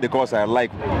 Not actually the course I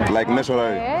like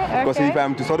naturally. Because if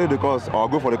I'm to study the course or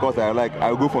go for the course I like,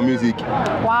 I'll go for music.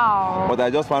 Wow. But I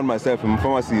just found myself in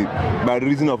pharmacy by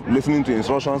reason of listening to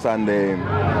instructions and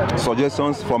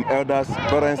suggestions from elders,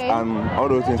 parents, and all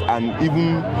those things, and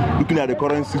even looking at the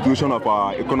current situation of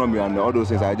our economy and all those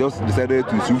things. I just decided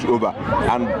to switch over,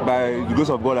 and by the grace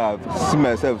of God, I've seen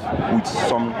myself with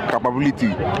some capability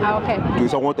to a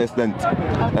somewhat extent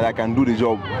that I can do the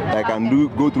job, that I can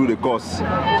go through the course.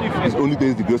 It's only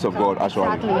thanks to the grace of God, actually.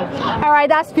 All right,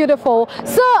 that's beautiful.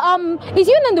 So, is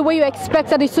UNN the way you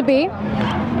expected it to be?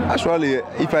 Actually,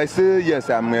 if I say yes,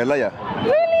 I'm a liar.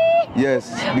 Really?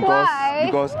 Yes,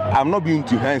 because I've not been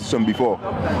to higher institution before,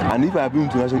 and if I've been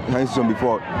to higher institution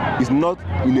before, it's not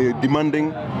in a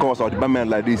demanding course or department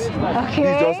like this.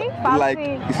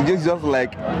 It's just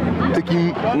like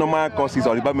taking normal courses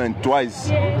or department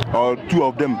twice or two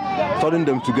of them, studying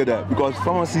them together, because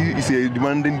pharmacy is a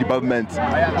demanding department.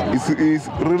 It's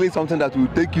really something that will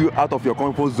take you out of your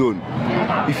comfort zone.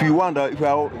 If you wonder, if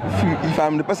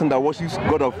I'm the person that worships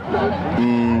God of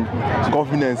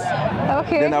confidence,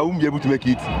 then I won't be able to make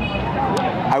it.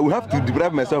 I will have to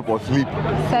deprive myself of sleep,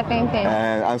 certain things,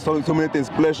 and so many things,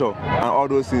 pleasure, and all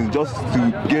those things, just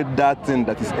to get that thing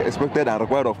that is expected and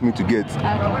required of me to get.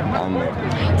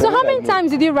 So how many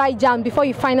times did you write JAM before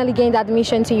you finally gained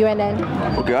admission to UNN?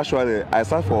 Okay, actually, I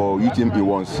sat for UTME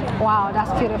once. Wow,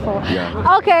 that's beautiful.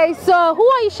 Yeah. Okay, so who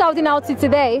are you shouting out to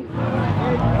today?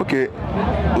 Okay,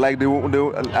 like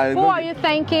who are you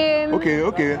thanking? Okay.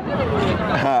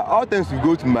 All thanks to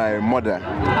go to my mother.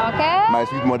 Okay. My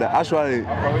sweet mother. Actually,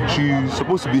 she's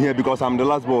supposed to be here because I'm the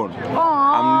last born.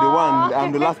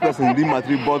 I'm the last person in the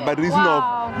matric, but by the reason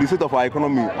of the state of our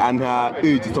economy and her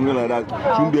age, something like that,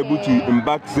 she won't be able to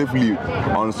embark safely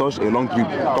on such a long trip.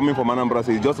 Coming from Anambra,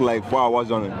 so it's just like 4 hours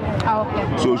journey.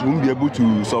 So she won't be able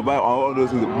to survive all those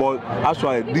things. But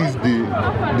actually, this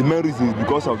the main reason is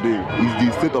because of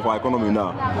the state of our economy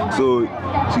now. So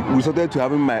we started to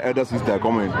having my elder sister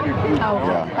coming.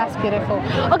 That's beautiful.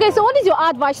 Okay, so what is your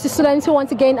advice to students who want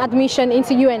to gain admission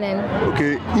into UNN?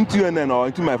 Okay, into UNN or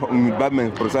into my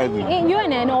department precisely? In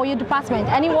UNN or your department,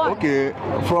 anyone? Okay,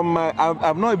 from my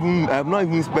I've not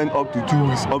even spent up to 2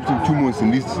 weeks, up to 2 months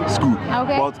in this school.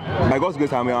 Okay. But by God's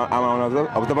grace, I'm an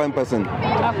observant person.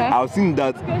 Okay. I've seen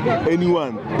that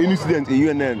any student in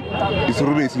UNN is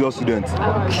really a serious student.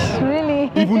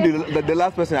 Really? Even the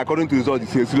last person, according to the result,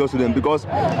 is a serious student, because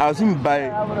I've seen by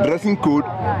dressing code,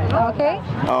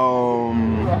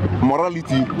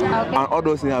 morality, and all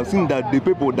those things. I've seen that the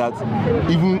people that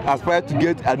even aspire to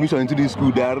get admission into this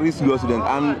school, they are really serious students,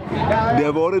 and they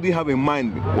have already have in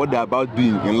mind what they're about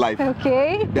doing in life.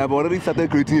 Okay. They have already started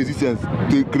creating existence,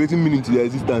 creating meaning to their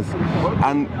existence.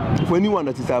 And for anyone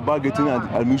that is about getting an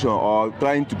admission or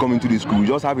trying to come into the school,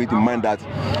 just have it in mind that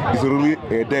it's really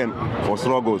a den for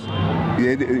struggles,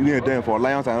 a den for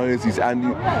lions and analysis, and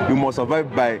you must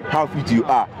survive by how fit you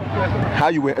are, how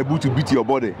you were able to beat your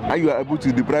body, how you are able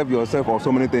to deprive yourself of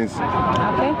so many things.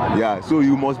 Okay. Yeah, so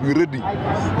you must be ready.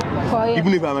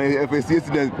 Even if I'm a FSCA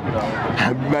student,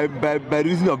 by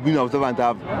reason of being observant,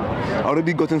 I've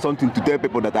already gotten something to tell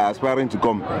people that are aspiring to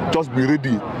come. Just be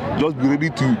ready. Just be ready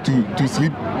to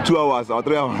sleep 2 hours or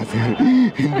 3 hours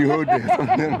in the whole day.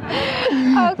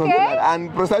 Okay.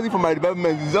 And precisely for my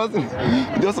department, it's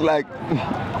just like,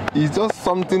 it's just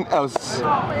something else.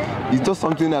 It's just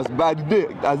something else. But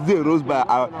as the day goes by,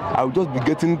 I'll just be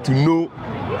getting to know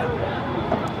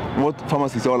what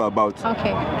pharmacy is all about.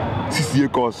 Okay.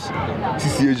 CCA course,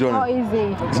 CCA journey. Not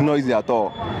easy. It's not easy at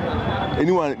all.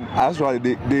 Anyone, actually,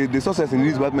 the success in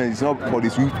this department is not for the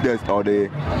swiftest or the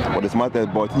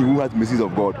smartest, but he who has the mercies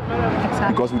of God.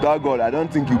 Exactly. Because without God, I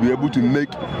don't think you'll be able to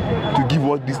give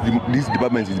what this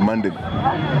department is demanding.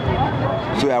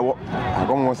 So I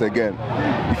come once again.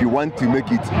 If you want to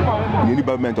make it in any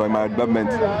department or in my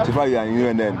department, so far you are in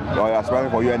UNN or you are aspiring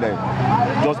for UNN,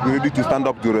 just be ready to stand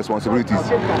up to responsibilities.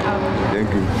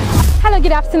 Thank you. Hello,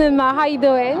 good afternoon, Ma. How are you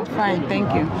doing? Fine,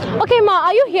 thank you. Okay, Ma,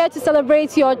 are you here to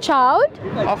celebrate your child?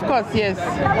 Of course, yes.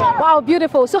 Wow,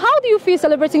 beautiful. So how do you feel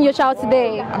celebrating your child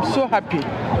today? I'm so happy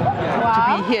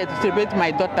to be here to celebrate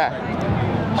my daughter.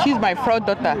 She's my fraud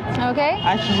daughter. Okay.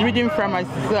 And she's reading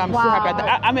pharmacy, so I'm so happy.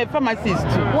 I'm a pharmacist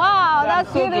too. Wow, so that's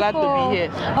I'm so beautiful. glad to be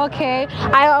here. Okay,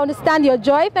 I understand your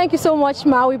joy. Thank you so much,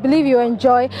 Ma. We believe you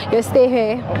enjoy your stay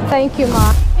here. Thank you,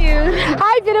 Ma. You.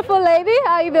 Hi, beautiful lady.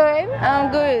 How are you doing?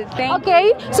 I'm good, thank you.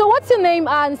 Okay, so what's your name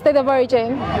and state of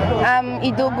origin? I'm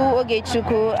Idogu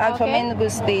Ogechuku. I'm from Enugu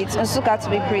State, Nsukka to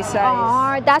be precise.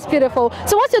 Oh, that's beautiful.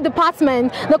 So what's your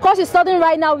department? The course you're studying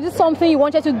right now, is this something you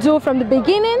wanted to do from the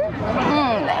beginning?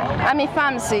 I'm in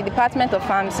pharmacy, Department of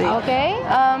Pharmacy. Okay.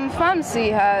 Pharmacy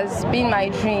has been my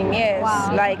dream, yes.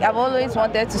 Wow. Like, I've always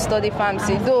wanted to study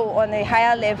pharmacy, though on a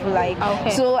higher level,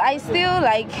 So I still,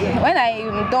 when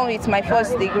I'm done with my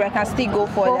first degree, I can still go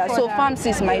further. So pharmacy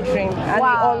is my dream, and will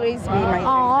always be my dream.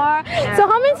 Yeah. So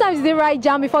how many times did you write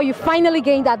jam before you finally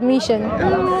gained admission?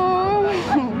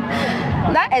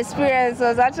 That experience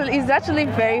was actually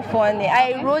very funny.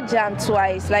 I wrote jam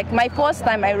twice. Like my first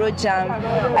time I wrote jam,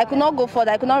 I could not go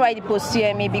further. I could not write the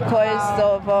post-UME because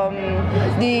of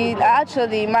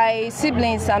my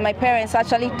siblings and my parents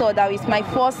actually thought that with my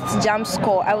first jam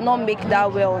score, I would not make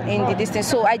that well in the distance.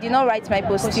 So I did not write my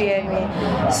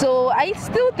post-UME. So I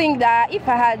still think that if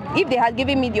they had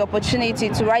given me the opportunity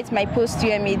to write my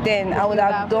post-UME, then I would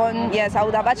have done. Yes, I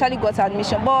would have actually got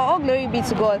admission. But all glory be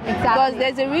to God, because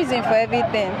there's a reason for everything.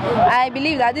 I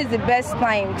believe that this is the best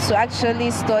time to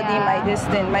actually study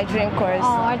my dream course.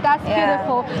 Oh, that's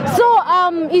beautiful. So,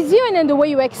 is UNN the way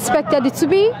you expected it to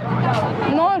be?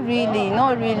 Not really.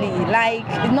 Like,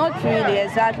 not really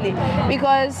exactly.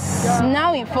 Because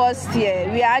now in first year,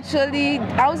 we are actually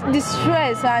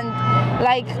distressed and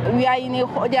like we are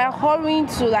they are hurrying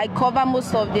to like cover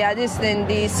most of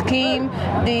the scheme,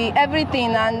 the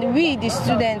everything, and we the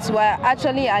students were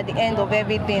actually at the end of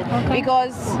everything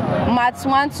because Maths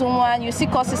 1-to-1, you see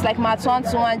courses like Maths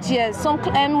 1-to-1, GS, some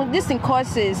these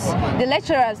courses, the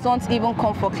lecturers don't even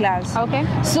come for class. Okay.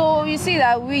 So you see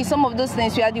that some of those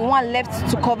things, we are the one left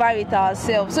to cover it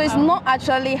ourselves. So it's not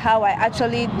actually how I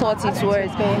actually thought it was.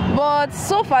 But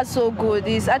so far so good.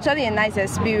 It's actually a nice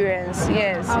experience.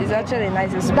 Yes, it's actually a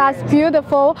nice experience. That's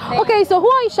beautiful. Okay, so who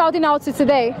are you shouting out to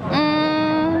today?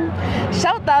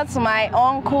 Shout out to my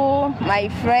uncle, my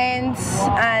friends,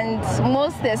 and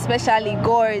most especially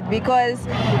God, because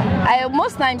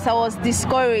most times I was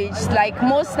discouraged. Like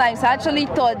most times I actually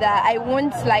thought that I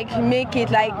won't like make it,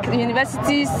 like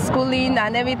university, schooling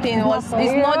and everything it's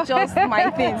not just my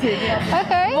thing.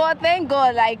 Okay. But thank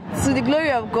God, like to the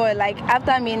glory of God, like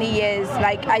after many years,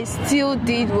 like I still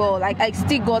did well. Like I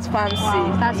still got pharmacy.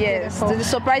 Wow, that's beautiful. To the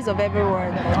surprise of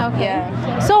everyone. Okay.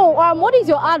 Yeah. So what is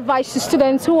your advice to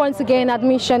students who want to gain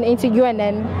admission into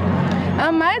UNN?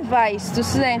 My advice to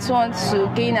students who want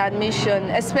to gain admission,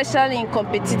 especially in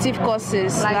competitive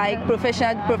courses like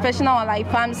professional like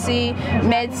pharmacy,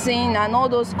 medicine, and all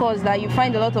those courses that you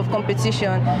find a lot of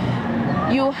competition.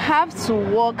 you have to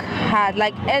work hard,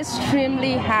 like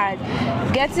extremely hard.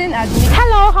 Getting admitted.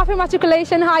 Hello, happy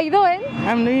matriculation. How are you doing?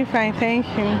 I'm doing fine, thank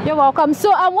you. You're welcome.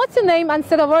 So, what's your name and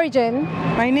state of origin?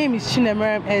 My name is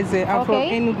Chinemerem Eze. I'm from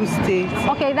Enugu State.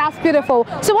 Okay, that's beautiful.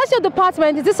 So, what's your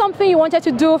department? Is this something you wanted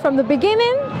to do from the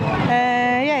beginning?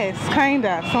 Yes,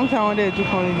 kinda. Something I wanted to do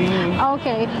from the beginning.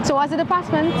 Okay. So, what's the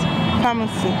department?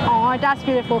 Pharmacy. Oh, that's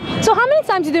beautiful. So, how many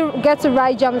times did you get to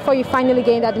write JAM before you finally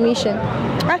gained admission?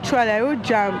 Actually, I wrote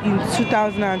JAM in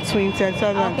 2020 and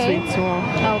 2021.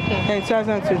 Okay. In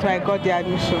 2020, I got the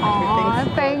admission.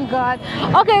 Oh, thank God.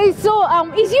 Okay, so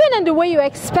is UNN the way you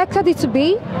expected it to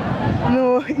be?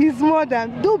 No, it's more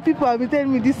than. Though people have been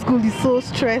telling me this school is so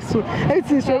stressful.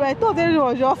 Everything's stressful. I thought everyone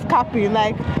was just capping,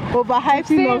 like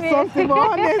overhyping or something. But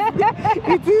honestly,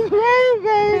 it is very,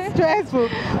 very stressful.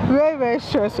 Very, very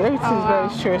stressful. Everything is very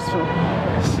stressful.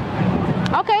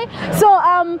 Okay, so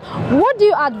what do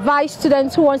you advise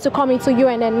students who want to come into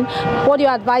UNN? What do you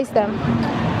advise them?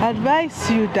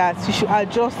 Advise you that you should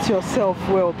adjust yourself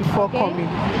well before coming.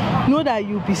 Know that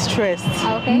you'll be stressed.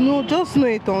 No, just know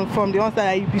it from the onset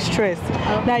that you'll be stressed.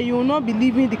 That you will not be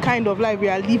living the kind of life we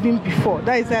are living before.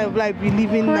 That is the kind of life we're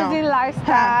living now. Cruising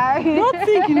lifestyle. Don't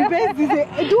think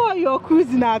university, do all your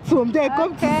cruising at home. Then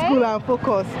come to school and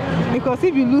focus. Because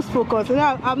if you lose focus,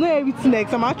 I'm not everything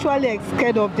exam. I'm actually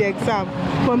scared of the exam.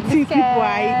 From things people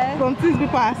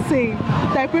are saying.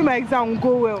 So I pray my exam will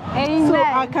go well. Amen. So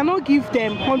I cannot give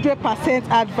them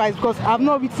 100% advice because I've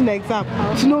not written an exam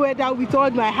to know whether with all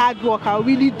my hard work I'll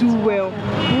really do well.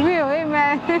 Real,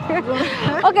 amen.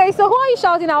 Okay, so who are you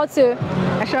shouting out to?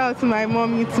 I shout out to my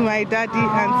mommy, to my daddy,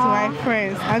 and to my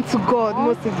friends, and to God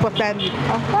most importantly.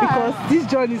 Because this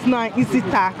journey is not an easy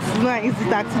task. It's not an easy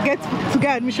task. To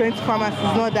get admission into pharmacy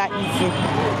is not that easy.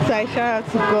 So I shout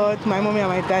out to God, my mommy and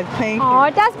my dad. Thank you.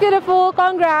 Oh, that's beautiful.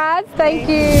 Congrats. Thank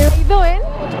you. How you doing?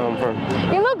 I'm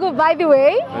fine. You look good, by the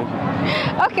way.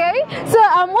 Okay, so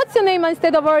what's your name and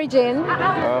state of origin?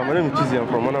 My name is Chizzy, I'm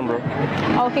from Anambra.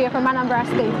 Okay, you're from Anambra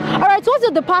State. Alright, what's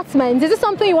your department? Is this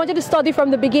something you wanted to study from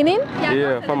the beginning?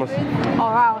 Yeah, pharmacy. Oh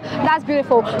wow, that's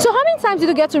beautiful. So how many times did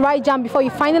you get to write JAM before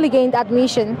you finally gained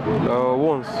admission?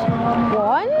 Once.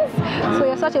 Once? So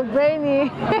you're such a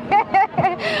brainy.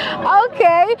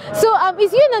 Okay, so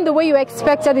is UNN the way you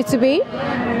expected it to be?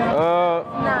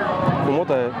 From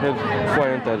what I heard before I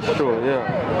entered, sure,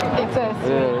 yeah. It is?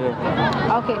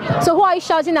 Yeah. Okay, so who are you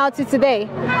shouting out to today?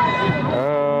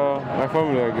 My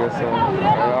family, I guess. I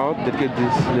want to dedicate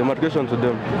the matriculation to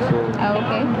them. So,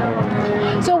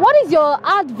 okay. So what is your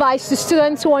advice to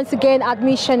students who want to gain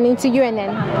admission into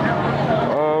UNN?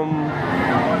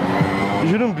 You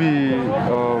shouldn't be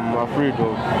afraid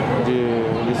of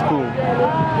the school.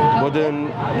 But then,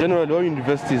 generally, all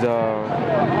universities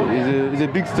is a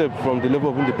big step from the level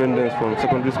of independence from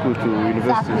secondary school to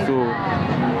university. So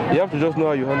you have to just know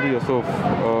how you handle yourself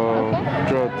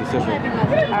throughout the session.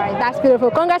 All right, that's beautiful.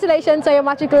 Congratulations on your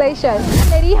matriculation.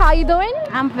 Lady, how are you doing?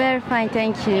 I'm very fine,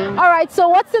 thank you. All right, so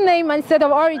what's the name and state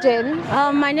of origin?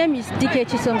 My name is Dike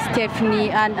Chisom Stephanie,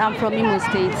 and I'm from Imo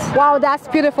State. Wow, that's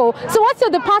beautiful. So what's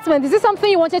your department? Is this something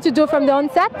you wanted to do from the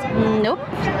onset? Nope.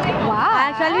 Wow.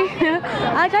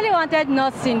 I actually wanted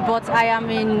nursing, but I am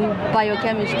in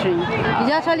biochemistry.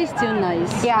 It's actually still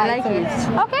nice. Yeah, I like it.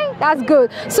 Okay, that's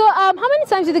good. So how many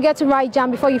times did you get to write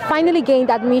JAM before you finally gained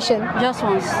admission? Just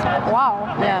once.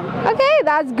 Wow. Yeah. Okay,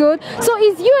 that's good. So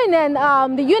is UNN,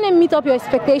 the UNN meet up your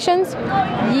expectations?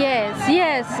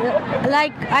 Yes.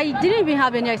 Like, I didn't even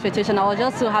have any expectation. I was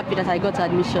just so happy that I got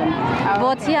admission.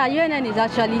 But yeah, UNN is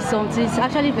actually something, it's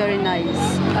actually very nice.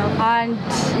 And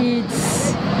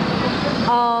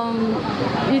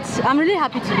I'm really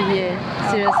happy to be here,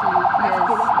 seriously. Yes.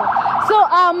 So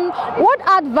what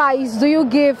advice do you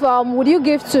give, would you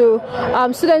give to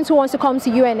students who want to come to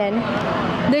UNN?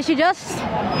 They should just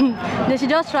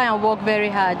try and work very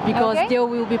hard, because they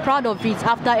will be proud of it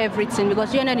after everything,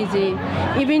 because UNN is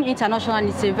even international,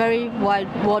 it's a very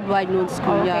worldwide known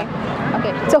school.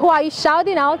 Okay, so who are you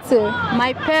shouting out to?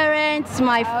 My parents,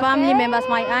 my family members,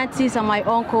 my aunties and my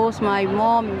uncles, my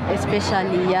mom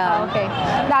especially, Okay,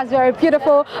 that's very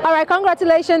beautiful. All right,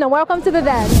 congratulations and welcome to the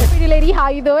dance. Pretty lady, how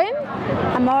are you doing?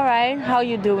 I'm alright, how are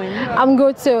you doing? I'm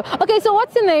good too. Okay, so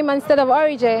what's your name and state of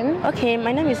origin? Okay,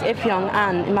 my name is Efyong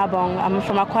Ann Imabong. I'm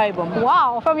from Akwa Ibom.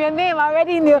 Wow, from your name I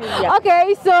already knew. Yeah.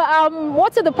 Okay, so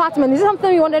what's your department? Is this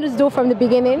something you wanted to do from the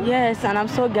beginning? Yes, and I'm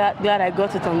so glad I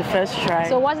got it on the first try.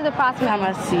 So what's the department?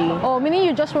 Pharmacy. Oh, meaning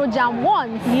you just wrote JAM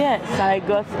once? Yes, I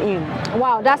got in.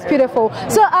 Wow, that's beautiful.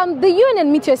 So the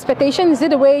UNN meet your expectations? Is it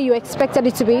the way you expected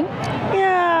it to be?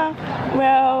 Yeah,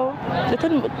 well, They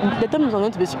told me it was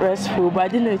going to be stressful, but I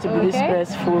didn't know it would be this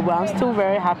stressful. But I'm still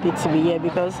very happy to be here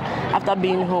because after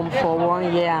being home for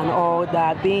 1 year and all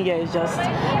that, being here is just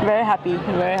very happy to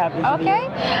be here.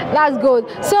 That's good.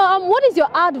 So what is your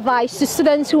advice to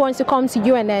students who want to come to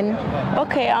UNN?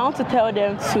 Okay, I want to tell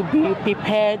them to be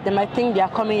prepared. They might think they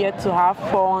are coming here to have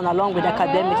fun along with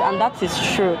academics, and that is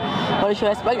true. But you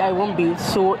should expect that it won't be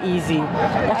so easy.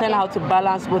 That's how to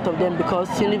balance both of them because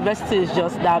university is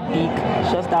just that big,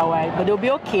 just that wide. But they'll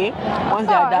be okay once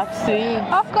they adapt to it.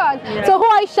 Of course. Yeah. So who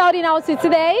are you shouting out to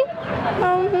today?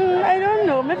 I don't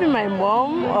know. Maybe my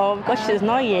mom, because she's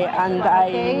not here and I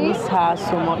miss her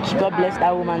so much. God bless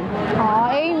that woman. Oh,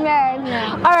 amen.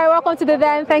 Yeah. All right, welcome to the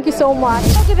den. Thank you so much.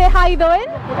 Today, how are you doing?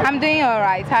 I'm doing all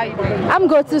right. How are you doing? I'm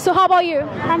good too. So how about you?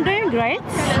 I'm doing great.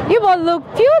 You both look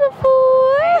beautiful.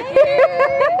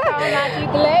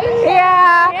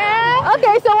 Yeah.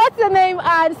 Okay, so what's your name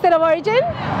and state of origin?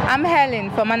 I'm Helen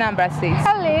from Anambra State.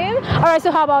 Helen. All right,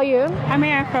 so how about you? I'm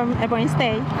here from Ebonyi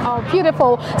State. Oh,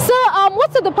 beautiful. So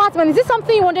what's the department? Is this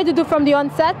something you wanted to do from the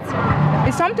onset?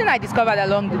 It's something I discovered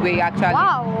along the way, actually.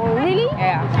 Wow, really?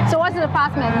 Yeah. So what's the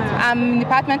department? I'm in the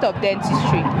Department of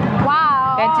Dentistry.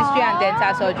 Wow. Dentistry and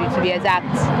dental surgery, to be exact.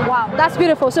 Wow, that's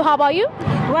beautiful. So how about you?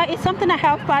 Well, it's something I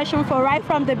have passion for right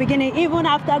from the beginning. Even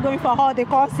after going for all the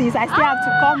courses, I still have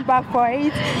to come back for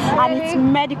it. And it's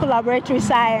medical laboratory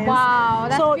science. Wow,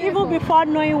 that's so beautiful. even before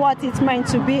knowing what it's meant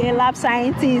to be a lab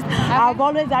scientist, I've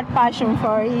always had passion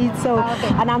for it. So,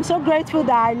 and I'm so grateful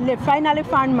that I finally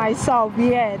found myself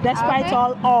here, despite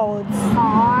all odds.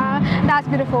 Aww, that's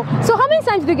beautiful. So how many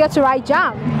times did you get to write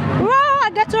JAM? Well, I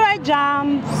get to write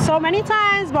JAM so many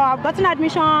times, but I've gotten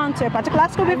admission to a particular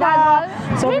school before.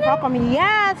 So before coming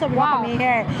here, coming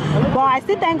here. But I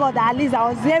still thank God that at least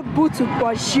I was able to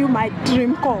pursue my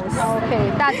dream course.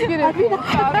 Okay, that's beautiful.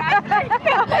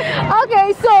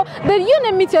 Okay, so the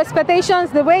UNN meet your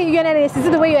expectations the way UNN is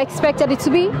it the way you expected it to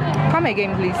be? Come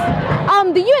again, please.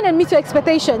 The UNN meet your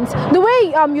expectations. The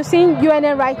way you're seeing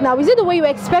UNN right now, is it the way you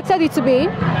expected it to be?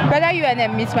 Whether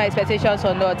UNN meets my expectations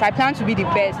or not, I plan to be the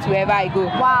best wherever I go.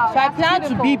 Wow. So I plan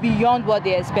to be beyond what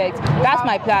they expect. That's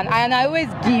my plan. And I always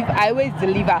give, I always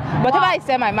deliver. Whatever I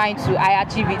set my mind to, I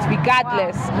achieve it,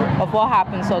 regardless of what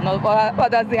happens or not,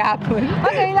 what doesn't happen.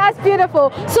 Okay, that's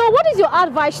beautiful. So what is your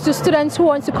advice to students who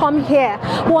want to come here,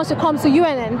 who wants to come to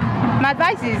UNN? My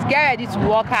advice is get ready to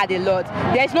work hard a lot.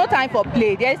 There's no time for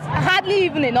play. There's hardly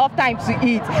even enough time to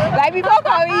eat. Like before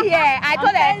coming here, I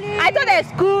thought that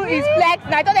school is flex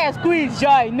and I thought that school is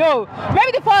joy. No.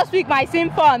 Maybe the first week might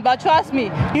seem fun, but trust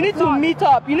me, you need to meet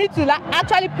up. You need to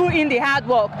actually put in the hard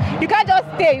work. You can't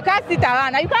just stay. You can't sit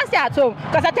around. And you can't stay at home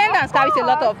because attendance carries a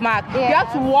lot of mark. Yeah. You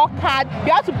have to work hard.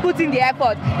 You have to put in the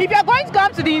effort. If you're going to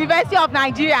come to the University of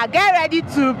Nigeria, get ready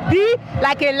to be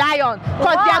like a lion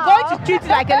because they are going to treat you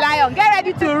like a lion. Get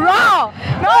ready to roar,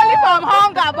 not only from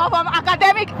hunger but from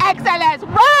academic excellence.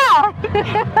 Roar!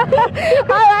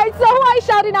 Alright, so who are you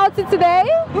shouting out to today?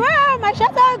 Well, my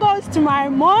shout out goes to my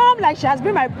mom. Like she has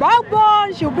been my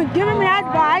backbone. She'll be giving me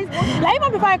advice. Like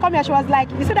even before I come here, she was like,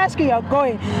 "You see that school you're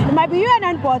going? It might be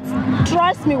UNN, but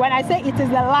trust me when I say it is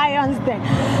the lion's den."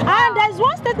 And there's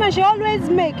one statement she always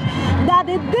make that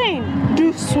the thing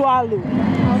do swallow.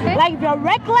 Okay. Like if you're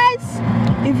reckless,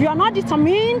 if you're not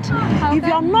determined, if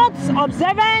you're not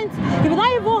observant, if you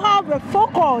don't even have a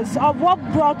focus of what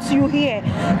brought you here,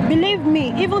 believe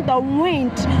me, even the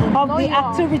wind of the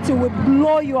activity will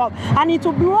blow you up. And it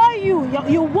will blow you.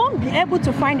 You won't be able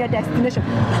to find your destination.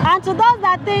 And to those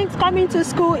that think coming to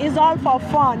school is all for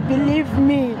fun, believe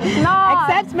me. No.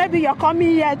 Except maybe you're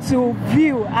coming here to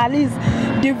view, at least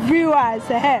the viewers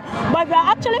here. But we're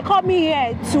actually coming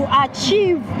here to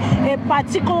achieve a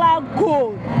particular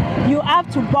goal. You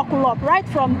have to buckle up right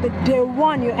from the day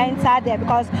one you enter there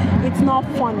because it's not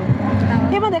funny.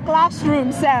 Even the classroom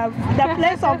itself, the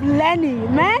place of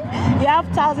learning, man, you have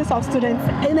thousands of students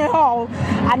in a hall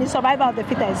and it's survival of the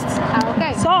fittest.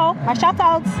 Okay. So, my shout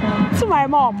out to my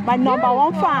mom, my number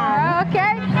one fan.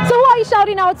 Okay. So who are you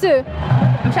shouting out to?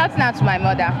 I'm shouting out to my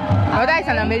mother. My mother is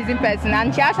an amazing person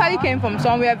and she actually came from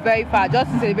somewhere very far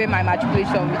just to celebrate my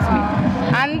matriculation with me.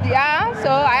 And yeah, so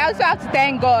I also have to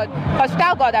thank God because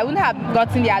without God I wouldn't have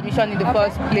gotten the admission in the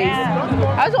first place.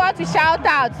 I also want to shout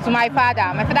out to my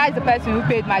father. My father is the person who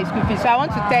paid my school fees, so I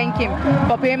want to thank him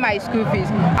for paying my school fees.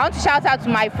 I want to shout out to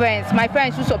my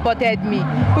friends who supported me,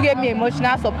 who gave me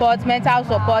emotional support, mental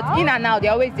support, in and out.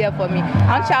 They're always there for me.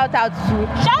 I want to shout out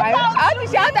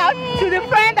to the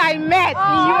friend I met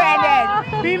in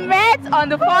UNN. We met on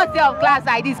the first day of class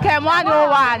like this, Chem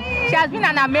 101. She has been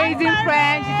an amazing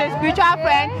friend. She's a spiritual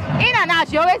friend. In and out,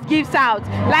 she always gives out.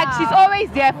 Like she's always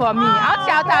there for me. I want to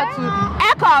shout out to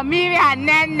call Miri and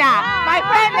Nena. My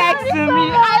friend next to me.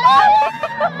 I love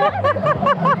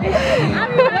it.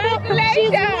 She's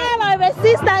more like a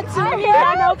sister to me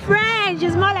than a friend.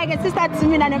 She's more like a sister to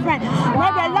me than a friend.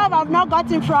 Maybe a love I've not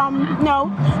gotten from,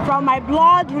 from my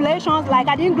blood relations. Like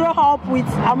I didn't grow up with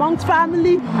amongst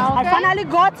family. I finally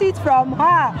got it from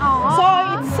her. So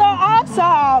it's so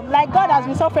awesome. Like God has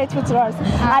been so faithful to us,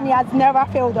 and He has never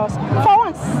failed us for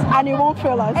once, and He won't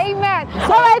fail us. Amen.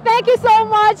 So, all right, thank you so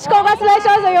much.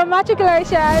 Congratulations on your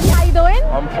matriculation. How you doing?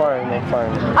 I'm fine.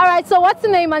 All right, so what's the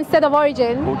name and state of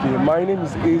origin? Okay, my name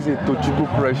is Eze Tochukwu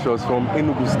Precious from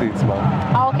Enugu State,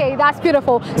 man. Okay, that's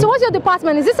beautiful. So what's your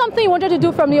department? Is this something you wanted to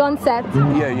do from the onset?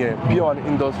 Yeah, pure and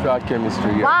industrial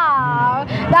chemistry, yeah. Wow,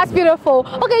 that's beautiful.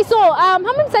 Okay, so how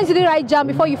many times did you write JAMB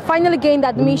before you finally gained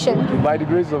admission? By the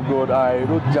grace of God, I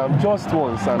wrote JAMB just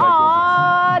once and I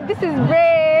got it. This is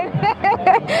great.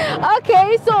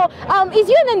 Okay, so is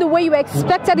UNN the way you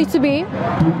expected it to be?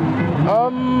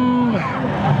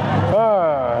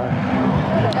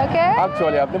 Okay.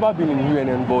 Actually, I've never been in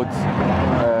UNN, but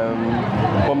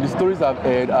from the stories I've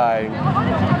heard, I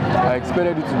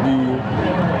expected it to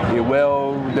be a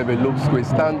well-developed school, a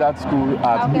standard school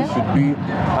as it should be.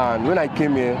 And when I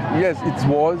came here, yes, it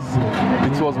was,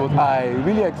 but I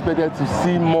really expected to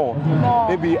see more.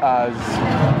 Maybe as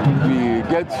we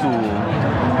get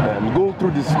to go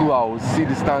through the school, I will see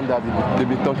the standard they'll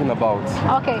be talking about.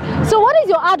 Okay, so what is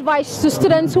your advice to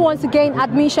students who want to gain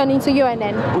admission into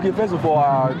UNN? Okay, first of all,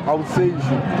 I would say you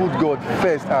should put God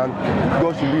first, and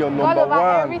God should be your number one.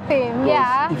 Everything,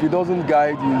 yeah. If He doesn't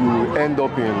guide you, you will end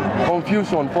up in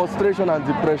confusion, frustration, and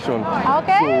depression.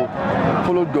 Okay. So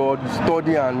follow God, you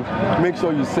study, and make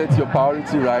sure you set your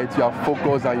priority right. You are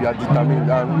focused and you are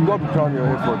determined, and God will crown your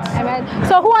efforts. Amen.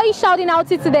 So who are you shouting out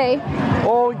to today?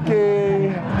 Okay,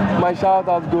 my shout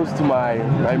out goes to my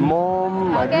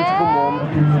mom, my beautiful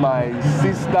mom, my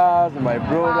sisters, my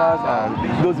brothers,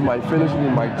 and those in my fellowship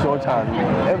in my church,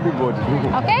 and everybody.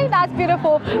 Okay, that's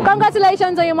beautiful.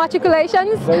 Congratulations on your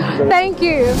matriculations. Thank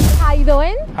you. How are you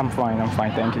doing? I'm fine,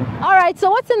 thank you. All right, so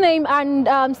what's the name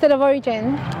and state of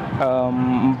origin?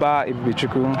 Mba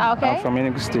Ibechukwu. Okay. I'm from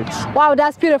Enugu State. Wow,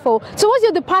 that's beautiful. So what's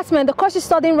your department, the course you're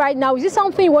studying right now? Is this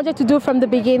something you wanted to do from the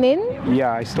beginning?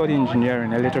 Yeah, I study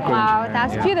engineering, electrical engineering. Wow,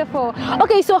 that's beautiful.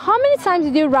 Okay, so how many times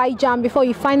did you write JAMB before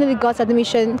you finally got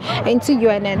admission into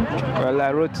UNN? Well,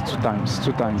 I wrote two times.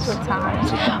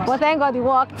 Well, thank God it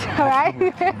worked, all right?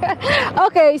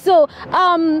 Okay, so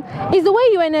is the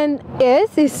way UNN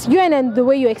is UNN the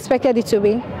way you expected it to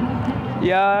be?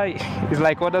 Yeah, it's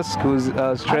like other schools.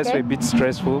 Stress a bit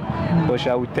stressful, but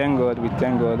we thank God.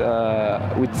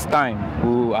 With time,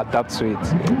 we'll adapt to it.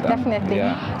 Definitely.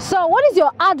 Yeah. So, what is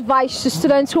your advice to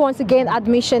students who want to gain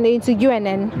admission into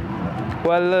UNN?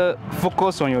 Well,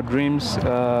 focus on your dreams.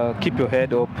 Keep your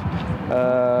head up.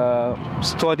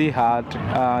 Study hard.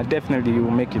 Definitely, you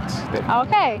will make it. Definitely.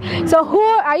 Okay. So, who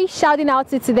are you shouting out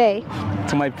to today?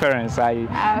 To my parents. They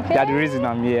are the reason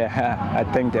I'm here. I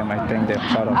thank them.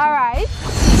 Shout out. All right.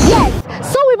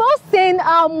 Yes. So we've all seen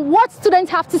what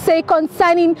students have to say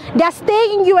concerning their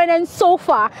stay in UNN so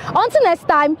far. Until next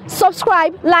time,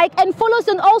 subscribe, like, and follow us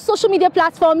on all social media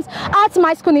platforms at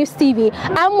My School News TV.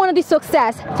 I'm one of the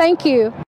success. Thank you.